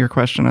asking your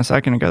question a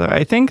second ago, though,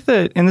 I think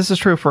that, and this is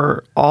true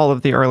for all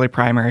of the early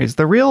primaries,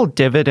 the real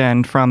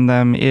dividend from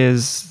them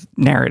is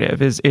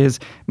narrative, is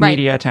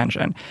media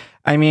attention.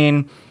 I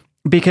mean,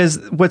 because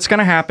what's going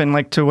to happen,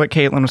 to what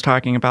Caitlin was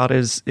talking about,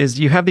 is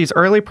you have these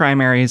early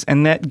primaries,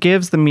 and that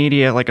gives the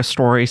media a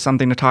story,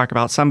 something to talk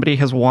about. Somebody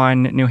has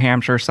won New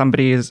Hampshire,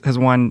 somebody has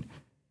won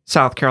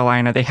South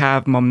Carolina. They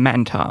have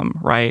momentum,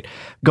 right?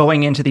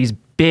 Going into these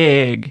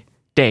big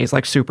days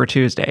like Super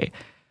Tuesday.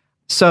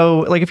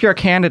 So, if you're a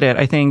candidate,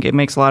 I think it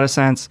makes a lot of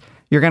sense.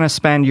 You're going to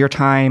spend your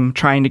time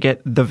trying to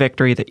get the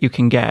victory that you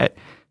can get.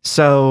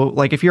 So,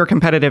 if you're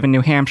competitive in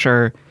New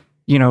Hampshire,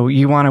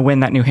 you want to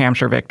win that New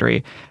Hampshire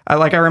victory. I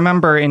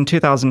remember in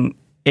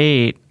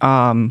 2008,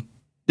 the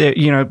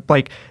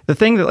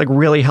thing that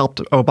really helped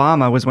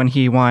Obama was when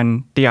he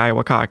won the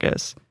Iowa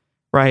caucus,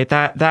 right?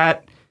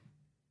 That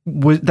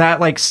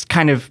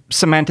kind of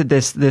cemented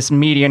this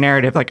media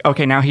narrative.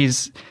 Okay, now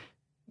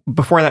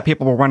before that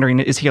people were wondering,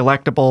 is he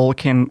electable?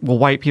 Will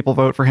white people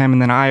vote for him?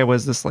 And then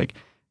Iowa's this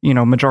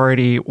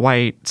majority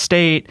white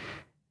state.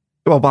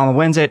 Obama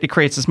wins it. It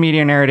creates this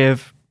media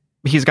narrative.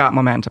 He's got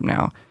momentum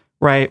now,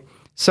 right?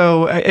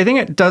 So I think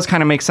it does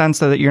kind of make sense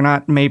that you're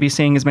not maybe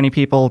seeing as many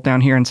people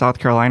down here in South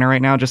Carolina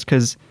right now, just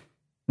because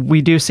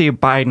we do see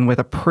Biden with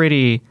a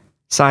pretty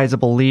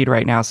sizable lead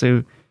right now.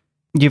 So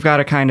you've got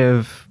to kind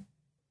of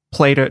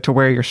play to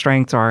where your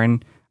strengths are.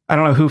 And I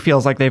don't know who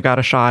feels like they've got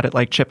a shot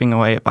at chipping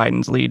away at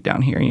Biden's lead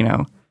down here,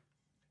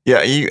 Yeah,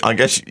 I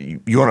guess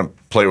you want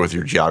to play with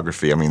your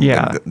geography. I mean,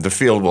 the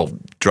field will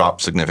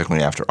drop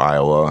significantly after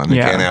Iowa and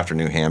again after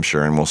New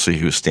Hampshire, and we'll see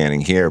who's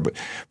standing here. But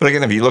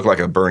again, if you look like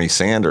a Bernie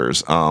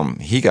Sanders,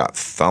 he got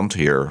thumped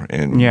here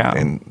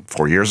in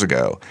 4 years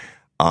ago.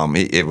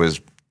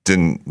 It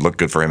didn't look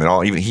good for him at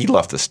all. Even he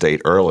left the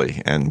state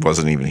early and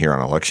wasn't even here on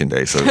election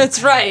day. So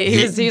that's right.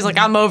 He was like,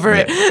 I'm over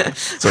it.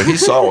 So he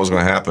saw what was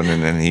going to happen,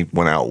 and then he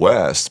went out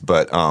west.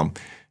 But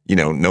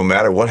no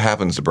matter what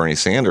happens to Bernie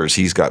Sanders,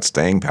 he's got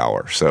staying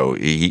power. So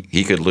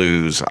he could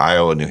lose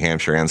Iowa, New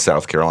Hampshire, and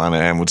South Carolina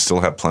and would still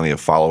have plenty of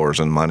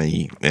followers and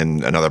money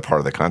in another part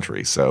of the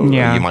country. So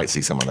you might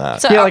see some of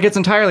that. So, it's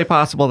entirely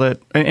possible that,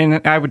 and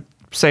I would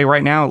say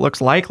right now it looks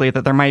likely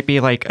that there might be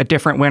a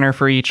different winner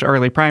for each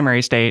early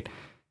primary state,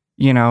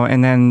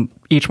 and then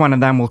each one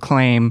of them will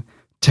claim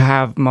to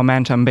have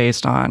momentum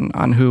based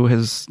on who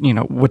has,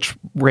 which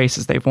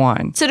races they've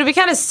won. So do we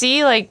kind of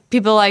see like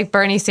people like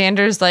Bernie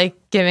Sanders like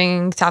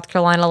giving South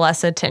Carolina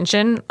less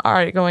attention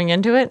are going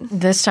into it?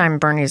 This time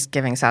Bernie's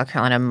giving South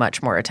Carolina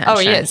much more attention. Oh,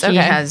 he is? Okay. He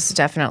has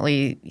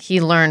definitely, he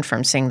learned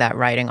from seeing that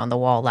writing on the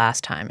wall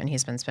last time, and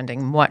he's been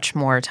spending much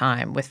more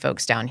time with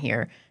folks down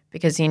here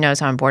because he knows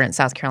how important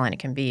South Carolina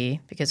can be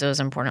because it was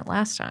important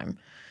last time.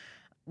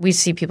 We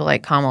see people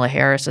like Kamala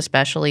Harris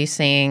especially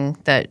saying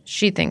that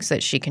she thinks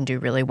that she can do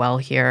really well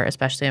here,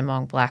 especially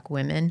among Black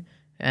women.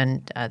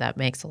 And that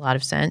makes a lot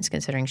of sense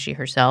considering she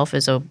herself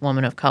is a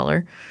woman of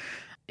color.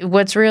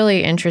 What's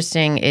really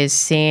interesting is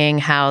seeing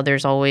how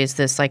there's always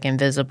this like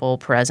invisible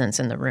presence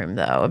in the room,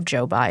 though, of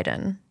Joe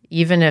Biden.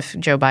 Even if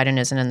Joe Biden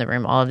isn't in the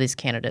room, all of these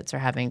candidates are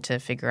having to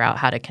figure out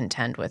how to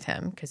contend with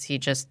him because he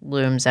just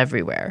looms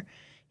everywhere.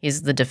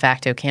 He's the de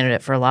facto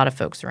candidate for a lot of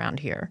folks around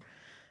here.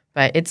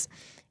 But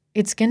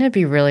it's going to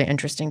be really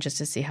interesting just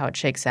to see how it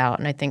shakes out.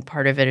 And I think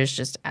part of it is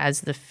just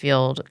as the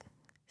field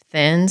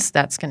thins,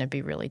 that's going to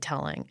be really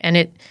telling.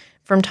 And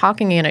from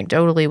talking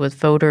anecdotally with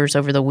voters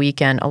over the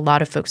weekend, a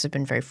lot of folks have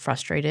been very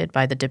frustrated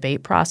by the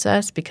debate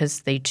process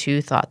because they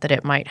too thought that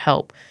it might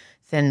help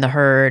thin the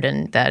herd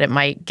and that it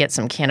might get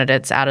some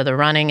candidates out of the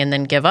running and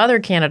then give other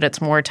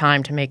candidates more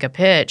time to make a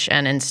pitch.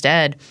 And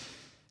instead,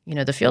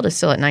 the field is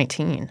still at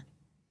 19.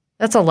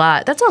 That's a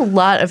lot. That's a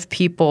lot of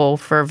people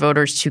for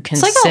voters to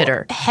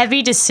consider. It's like a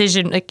heavy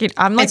decision. Like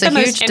I'm like it's the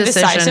most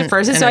indecisive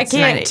person, so I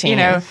can't.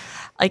 19.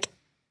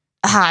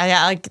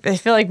 I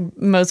feel like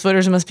most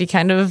voters must be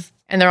kind of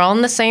and they're all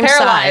on the same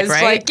paralyzed,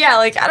 side, right?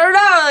 I don't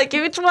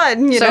know, which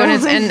one. So it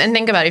is, and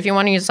think about it. If you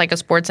want to use like a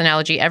sports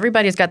analogy,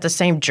 everybody's got the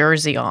same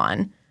jersey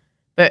on,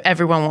 but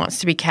everyone wants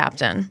to be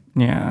captain.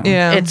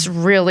 Yeah. It's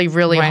really,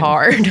 really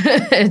hard.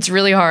 It's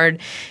really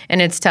hard,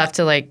 and it's tough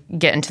to like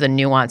get into the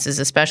nuances,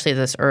 especially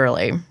this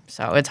early.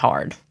 So it's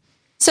hard.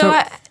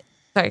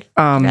 Sorry.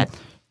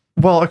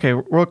 Well, okay,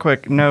 real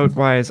quick note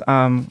wise,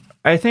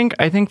 I think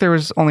there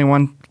was only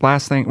one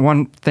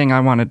thing I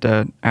wanted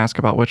to ask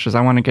about, which is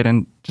I want to get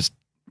in, just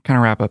kind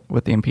of wrap up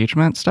with the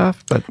impeachment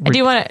stuff. But do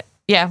you want to?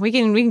 Yeah, we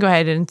can go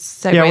ahead and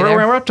segue we're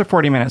there. up to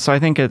 40 minutes, so I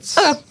think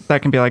that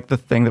can be like the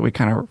thing that we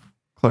kind of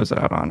close it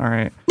out on. All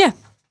right. Yeah.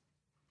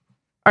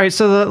 All right,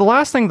 so the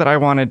last thing that I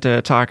wanted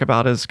to talk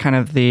about is kind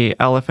of the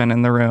elephant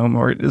in the room,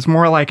 or is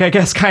more like, I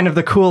guess, kind of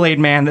the Kool-Aid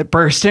man that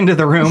burst into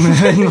the room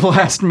in the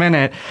last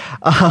minute,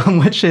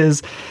 which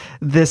is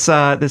this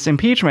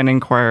impeachment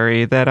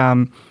inquiry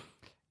that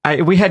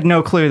we had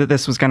no clue that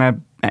this was going to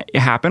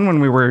happen when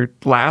we were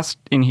last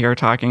in here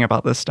talking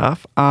about this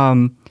stuff.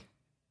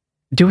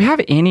 Do we have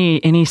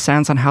any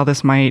sense on how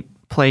this might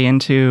play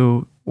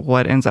into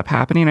what ends up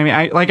happening? I mean,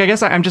 I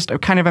guess I'm just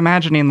kind of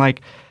imagining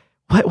like,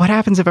 what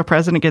happens if a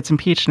president gets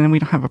impeached and then we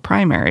don't have a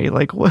primary?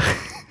 Like what?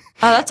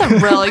 Oh, that's a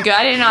really good.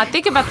 I did not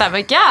think about that,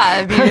 but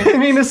yeah, I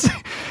mean,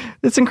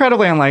 it's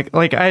incredibly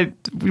unlikely.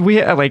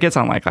 It's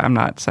unlikely. I'm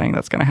not saying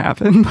that's going to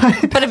happen,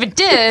 but if it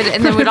did,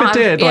 and then we don't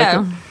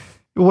have,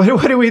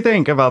 what do we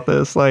think about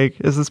this? Like,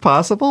 is this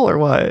possible or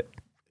what?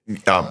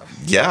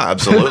 Yeah,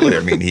 absolutely. I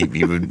mean,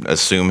 he would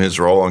assume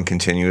his role and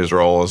continue his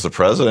role as the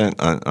president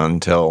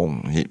until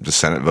the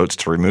Senate votes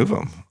to remove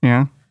him.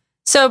 Yeah.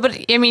 So, but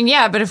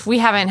if we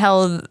haven't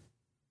held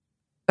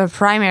a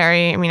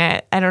primary, I mean,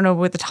 I don't know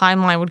what the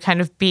timeline would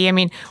kind of be. I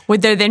mean,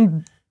 would there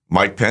then...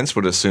 Mike Pence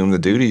would assume the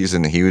duties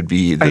and he would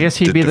be the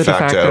de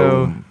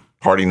facto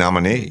party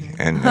nominee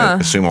and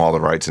assume all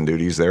the rights and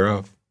duties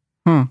thereof.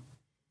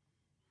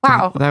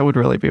 Wow. That would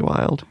really be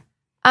wild.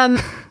 I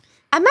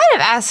might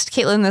have asked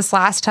Caitlin this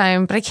last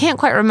time, but I can't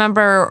quite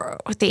remember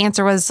what the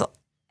answer was.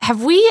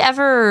 Have we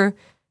ever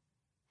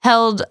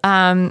held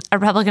a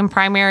Republican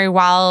primary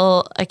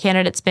while a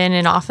candidate's been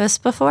in office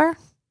before?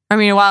 I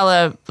mean,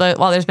 while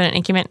there's been an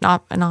incumbent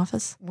in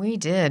office? We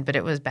did, but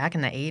it was back in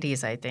the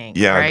 80s, I think.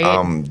 Yeah,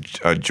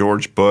 right?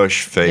 George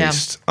Bush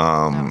faced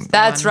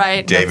That's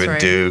right. David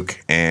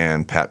Duke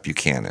and Pat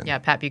Buchanan. Yeah,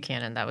 Pat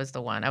Buchanan. That was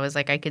the one. I was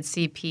like, I could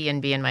see P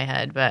and B in my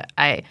head, but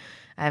I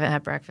haven't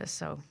had breakfast,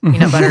 so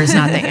peanut butter is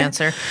not the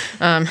answer.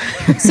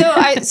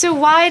 So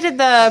why did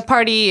the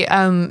party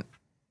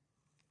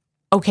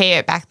okay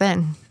it back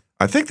then?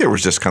 I think there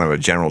was just kind of a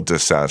general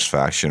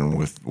dissatisfaction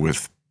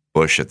with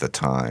Bush at the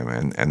time,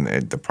 and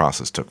the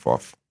process took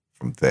off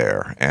from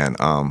there. And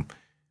I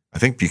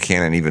think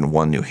Buchanan even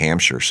won New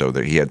Hampshire, so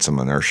that he had some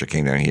inertia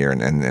came down here,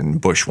 and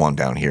Bush won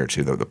down here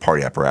too. The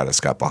party apparatus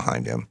got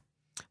behind him.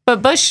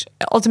 But Bush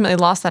ultimately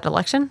lost that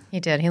election? He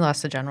did. He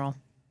lost the general.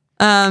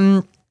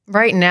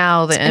 Right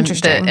now,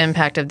 the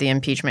impact of the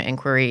impeachment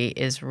inquiry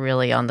is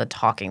really on the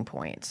talking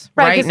points.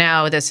 Right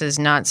now, this is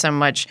not so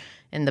much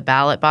in the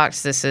ballot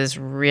box. This is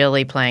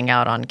really playing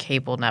out on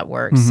cable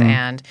networks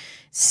and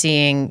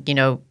seeing,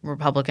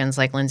 Republicans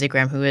like Lindsey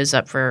Graham, who is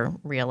up for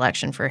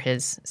re-election for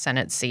his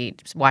Senate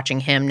seat, watching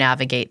him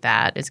navigate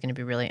that is going to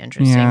be really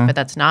interesting. Yeah. But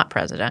that's not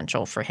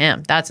presidential for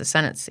him. That's a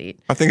Senate seat.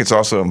 I think it's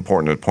also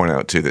important to point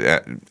out, too,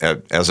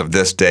 that as of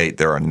this date,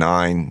 there are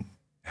 9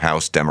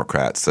 House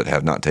Democrats that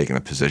have not taken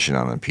a position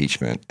on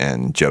impeachment,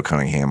 and Joe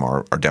Cunningham,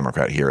 our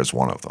Democrat here, is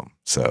one of them.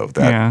 So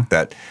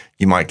that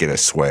you might get a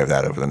sway of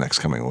that over the next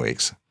coming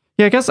weeks.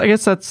 Yeah, I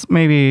guess that's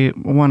maybe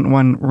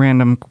one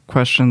random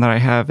question that I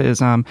have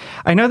is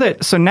I know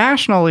that so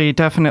nationally,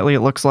 definitely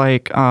it looks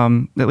like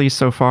at least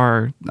so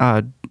far,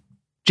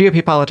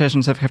 GOP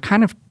politicians have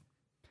kind of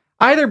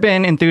either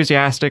been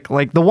enthusiastic,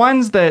 like the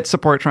ones that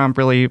support Trump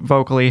really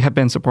vocally have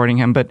been supporting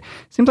him, but it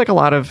seems like a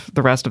lot of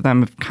the rest of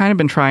them have kind of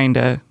been trying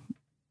to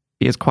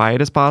be as quiet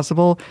as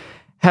possible.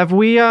 Have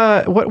we?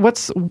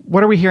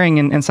 What are we hearing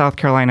in South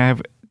Carolina?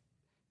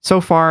 So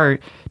far,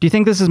 do you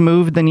think this has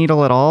moved the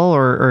needle at all,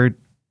 or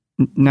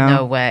no?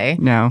 No way.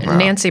 No.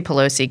 Nancy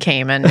Pelosi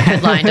came and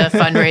headlined a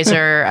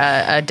fundraiser,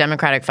 a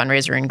Democratic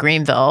fundraiser in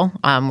Greenville,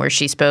 where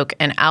she spoke.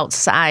 And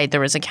outside, there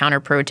was a counter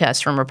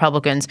protest from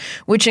Republicans,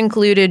 which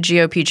included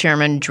GOP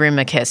Chairman Drew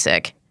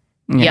McKissick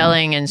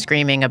yelling and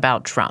screaming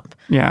about Trump.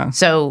 Yeah.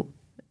 So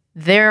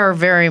they're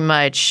very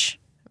much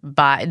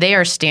they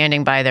are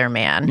standing by their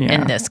man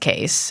in this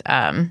case.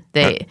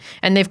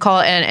 They've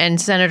called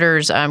and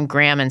Senators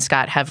Graham and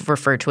Scott have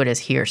referred to it as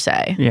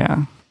hearsay.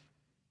 Yeah.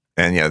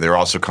 And they're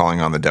also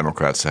calling on the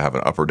Democrats to have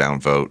an up or down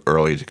vote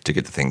early to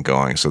get the thing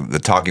going. So the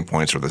talking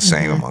points are the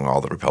same among all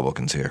the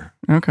Republicans here.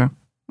 Okay. All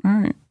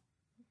right.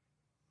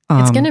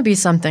 It's going to be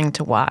something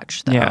to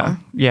watch, though. Yeah.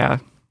 Yeah.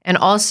 And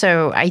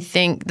also, I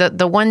think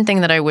the one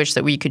thing that I wish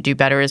that we could do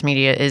better as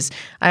media is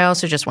I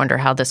also just wonder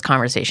how this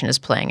conversation is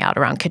playing out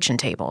around kitchen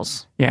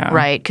tables. Yeah.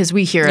 Right? Because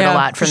we hear it a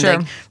lot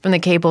from the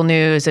cable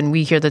news, and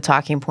we hear the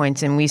talking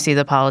points, and we see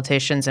the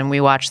politicians, and we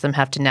watch them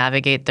have to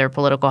navigate their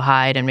political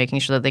hide and making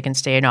sure that they can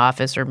stay in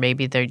office, or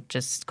maybe they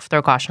just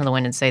throw caution to the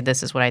wind and say,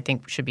 this is what I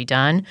think should be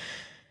done.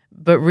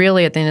 But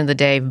really, at the end of the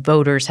day,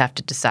 voters have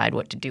to decide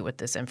what to do with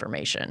this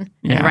information.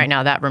 Yeah. And right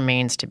now, that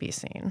remains to be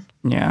seen.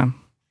 Yeah.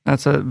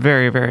 That's a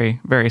very, very,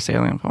 very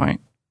salient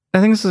point.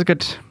 I think this is a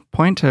good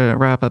point to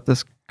wrap up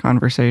this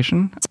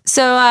conversation.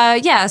 So,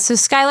 so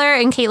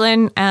Skylar and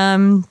Caitlin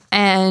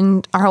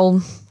and our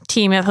whole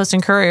team at Post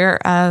and Courier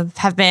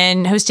have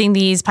been hosting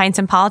these Pints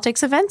and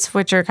Politics events,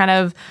 which are kind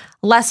of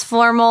less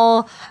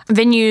formal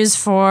venues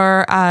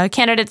for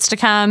candidates to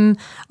come.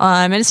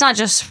 And it's not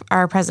just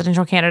our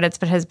presidential candidates,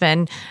 but has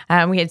been,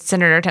 we had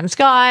Senator Tim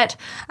Scott,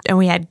 and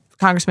we had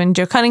Congressman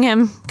Joe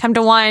Cunningham come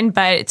to one,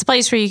 but it's a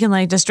place where you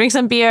can just drink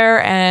some beer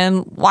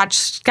and watch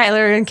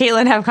Skylar and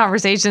Caitlin have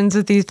conversations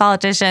with these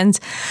politicians.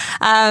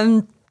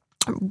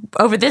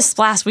 Over this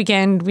last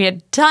weekend, we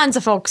had tons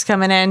of folks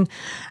coming in,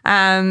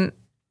 and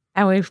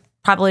we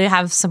probably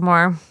have some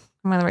more.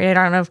 I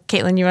don't know if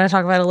Caitlin, you want to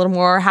talk about a little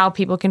more how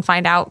people can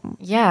find out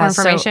more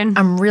information? So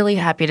I'm really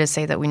happy to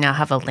say that we now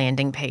have a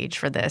landing page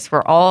for this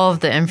where all of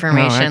the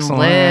information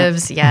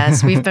lives.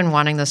 Yes, we've been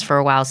wanting this for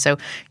a while. So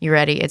you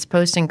ready? It's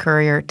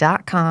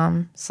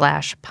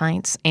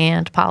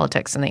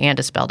postandcourier.com/pints-and-politics, and the and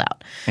is spelled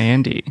out.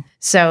 A&D.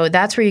 So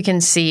that's where you can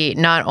see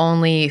not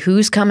only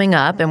who's coming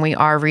up, and we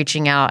are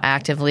reaching out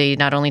actively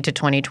not only to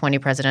 2020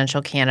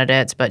 presidential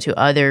candidates, but to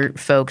other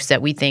folks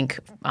that we think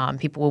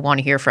people will want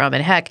to hear from.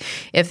 And heck,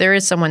 if there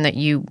is someone that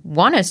you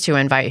want us to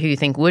invite who you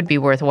think would be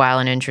worthwhile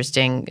and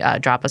interesting,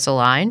 drop us a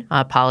line,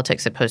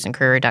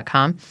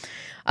 politics@postandcourier.com.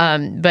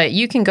 But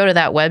you can go to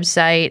that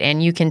website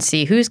and you can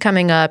see who's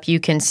coming up. You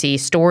can see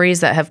stories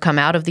that have come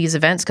out of these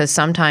events because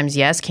sometimes,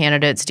 yes,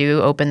 candidates do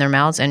open their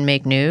mouths and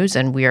make news,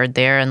 and we are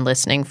there and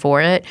listening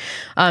for it.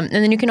 And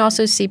then you can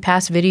also see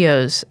past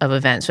videos of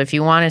events. So if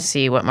you want to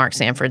see what Mark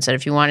Sanford said,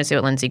 if you want to see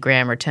what Lindsey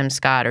Graham or Tim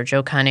Scott or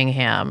Joe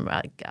Cunningham,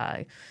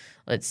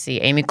 let's see,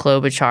 Amy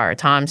Klobuchar,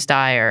 Tom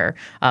Steyer,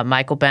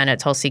 Michael Bennet,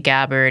 Tulsi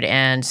Gabbard,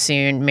 and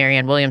soon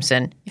Marianne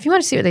Williamson. If you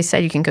want to see what they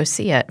said, you can go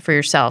see it for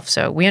yourself.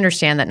 So we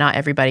understand that not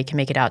everybody can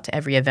make it out to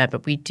every event,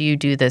 but we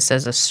do this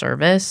as a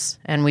service,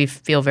 and we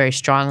feel very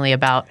strongly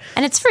about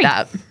and it's free.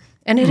 That.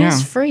 And it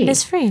is free. It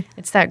is free.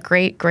 It's that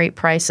great, great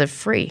price of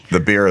free.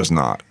 The beer is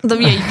not. You got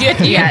to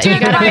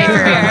pay for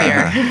your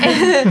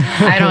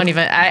own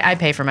beer. I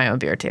pay for my own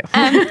beer too.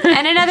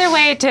 And another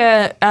way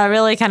to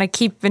really kind of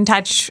keep in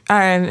touch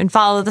and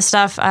follow the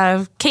stuff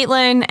of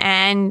Caitlin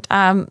and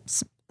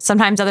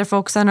sometimes other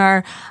folks on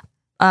our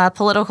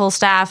political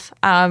staff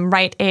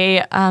write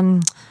a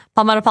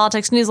Palmetto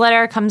Politics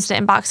newsletter. Comes to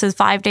inboxes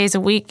 5 days a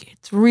week.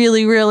 It's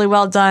really, really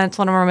well done. It's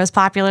one of our most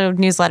popular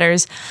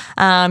newsletters.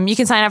 You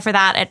can sign up for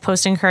that at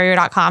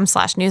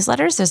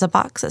postandcourier.com/newsletters. There's a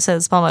box that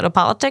says Palmetto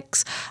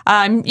Politics.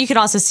 You can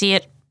also see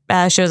it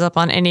shows up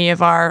on any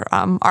of our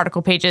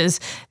article pages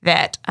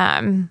that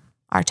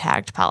are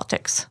tagged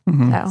politics.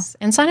 Mm-hmm. So.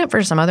 And sign up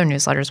for some other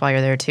newsletters while you're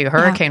there too.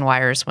 Hurricane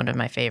Wire is one of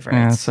my favorites.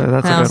 Yeah, so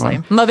that's a good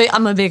one.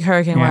 I'm a big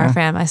Hurricane Wire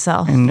fan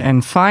myself.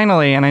 And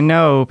finally, and I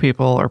know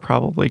people are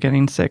probably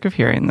getting sick of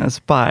hearing this,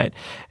 but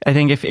I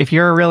think if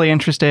you're really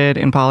interested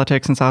in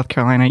politics in South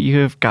Carolina,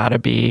 you've got to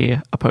be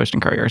a Post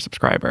and Courier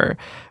subscriber.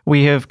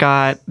 We have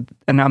got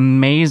an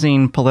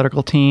amazing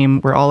political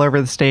team. We're all over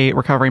the state.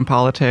 We're covering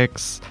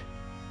politics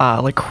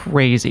like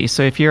crazy.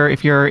 So if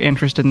you're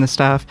interested in this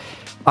stuff,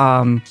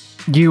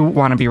 you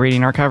want to be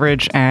reading our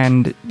coverage,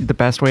 and the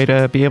best way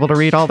to be able to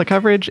read all the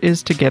coverage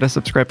is to get a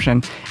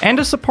subscription and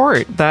to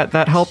support.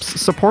 That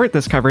helps support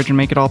this coverage and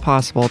make it all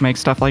possible. Make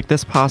stuff like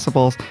this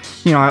possible.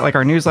 You know, like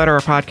our newsletter,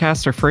 our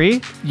podcasts are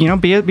free. You know,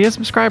 be a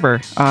subscriber.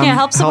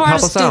 Help support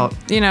us out.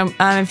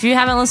 If you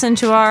haven't listened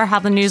to our How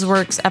the News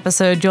Works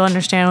episode, you'll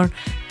understand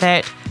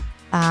that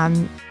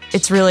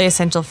it's really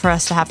essential for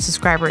us to have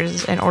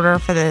subscribers in order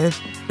for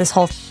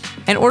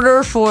in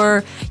order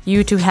for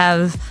you to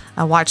have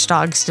a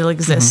Watchdog still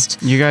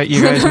exist. You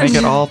guys make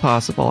it all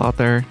possible out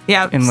there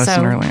in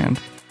listener land.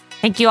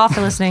 Thank you all for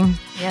listening.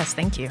 Yes,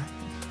 thank you.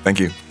 Thank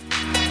you.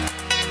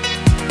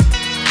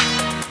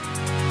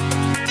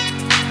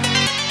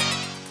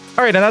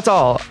 All right, and that's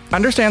all.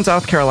 Understand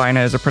South Carolina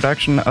is a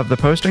production of the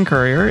Post and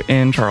Courier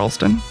in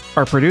Charleston.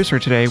 Our producer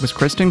today was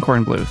Kristen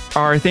Kornbluth.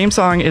 Our theme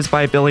song is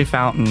by Billy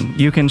Fountain.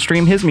 You can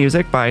stream his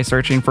music by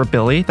searching for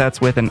Billy,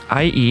 that's with an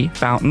IE,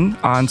 Fountain,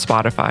 on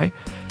Spotify.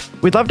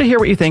 We'd love to hear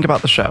what you think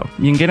about the show.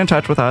 You can get in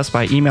touch with us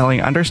by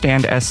emailing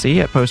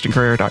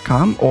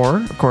understandsc@postandcourier.com, or,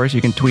 of course, you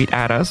can tweet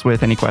at us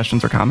with any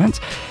questions or comments.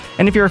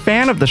 And if you're a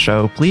fan of the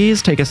show,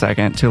 please take a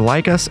second to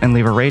like us and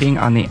leave a rating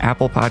on the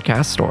Apple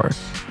Podcast Store.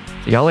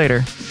 See y'all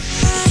later.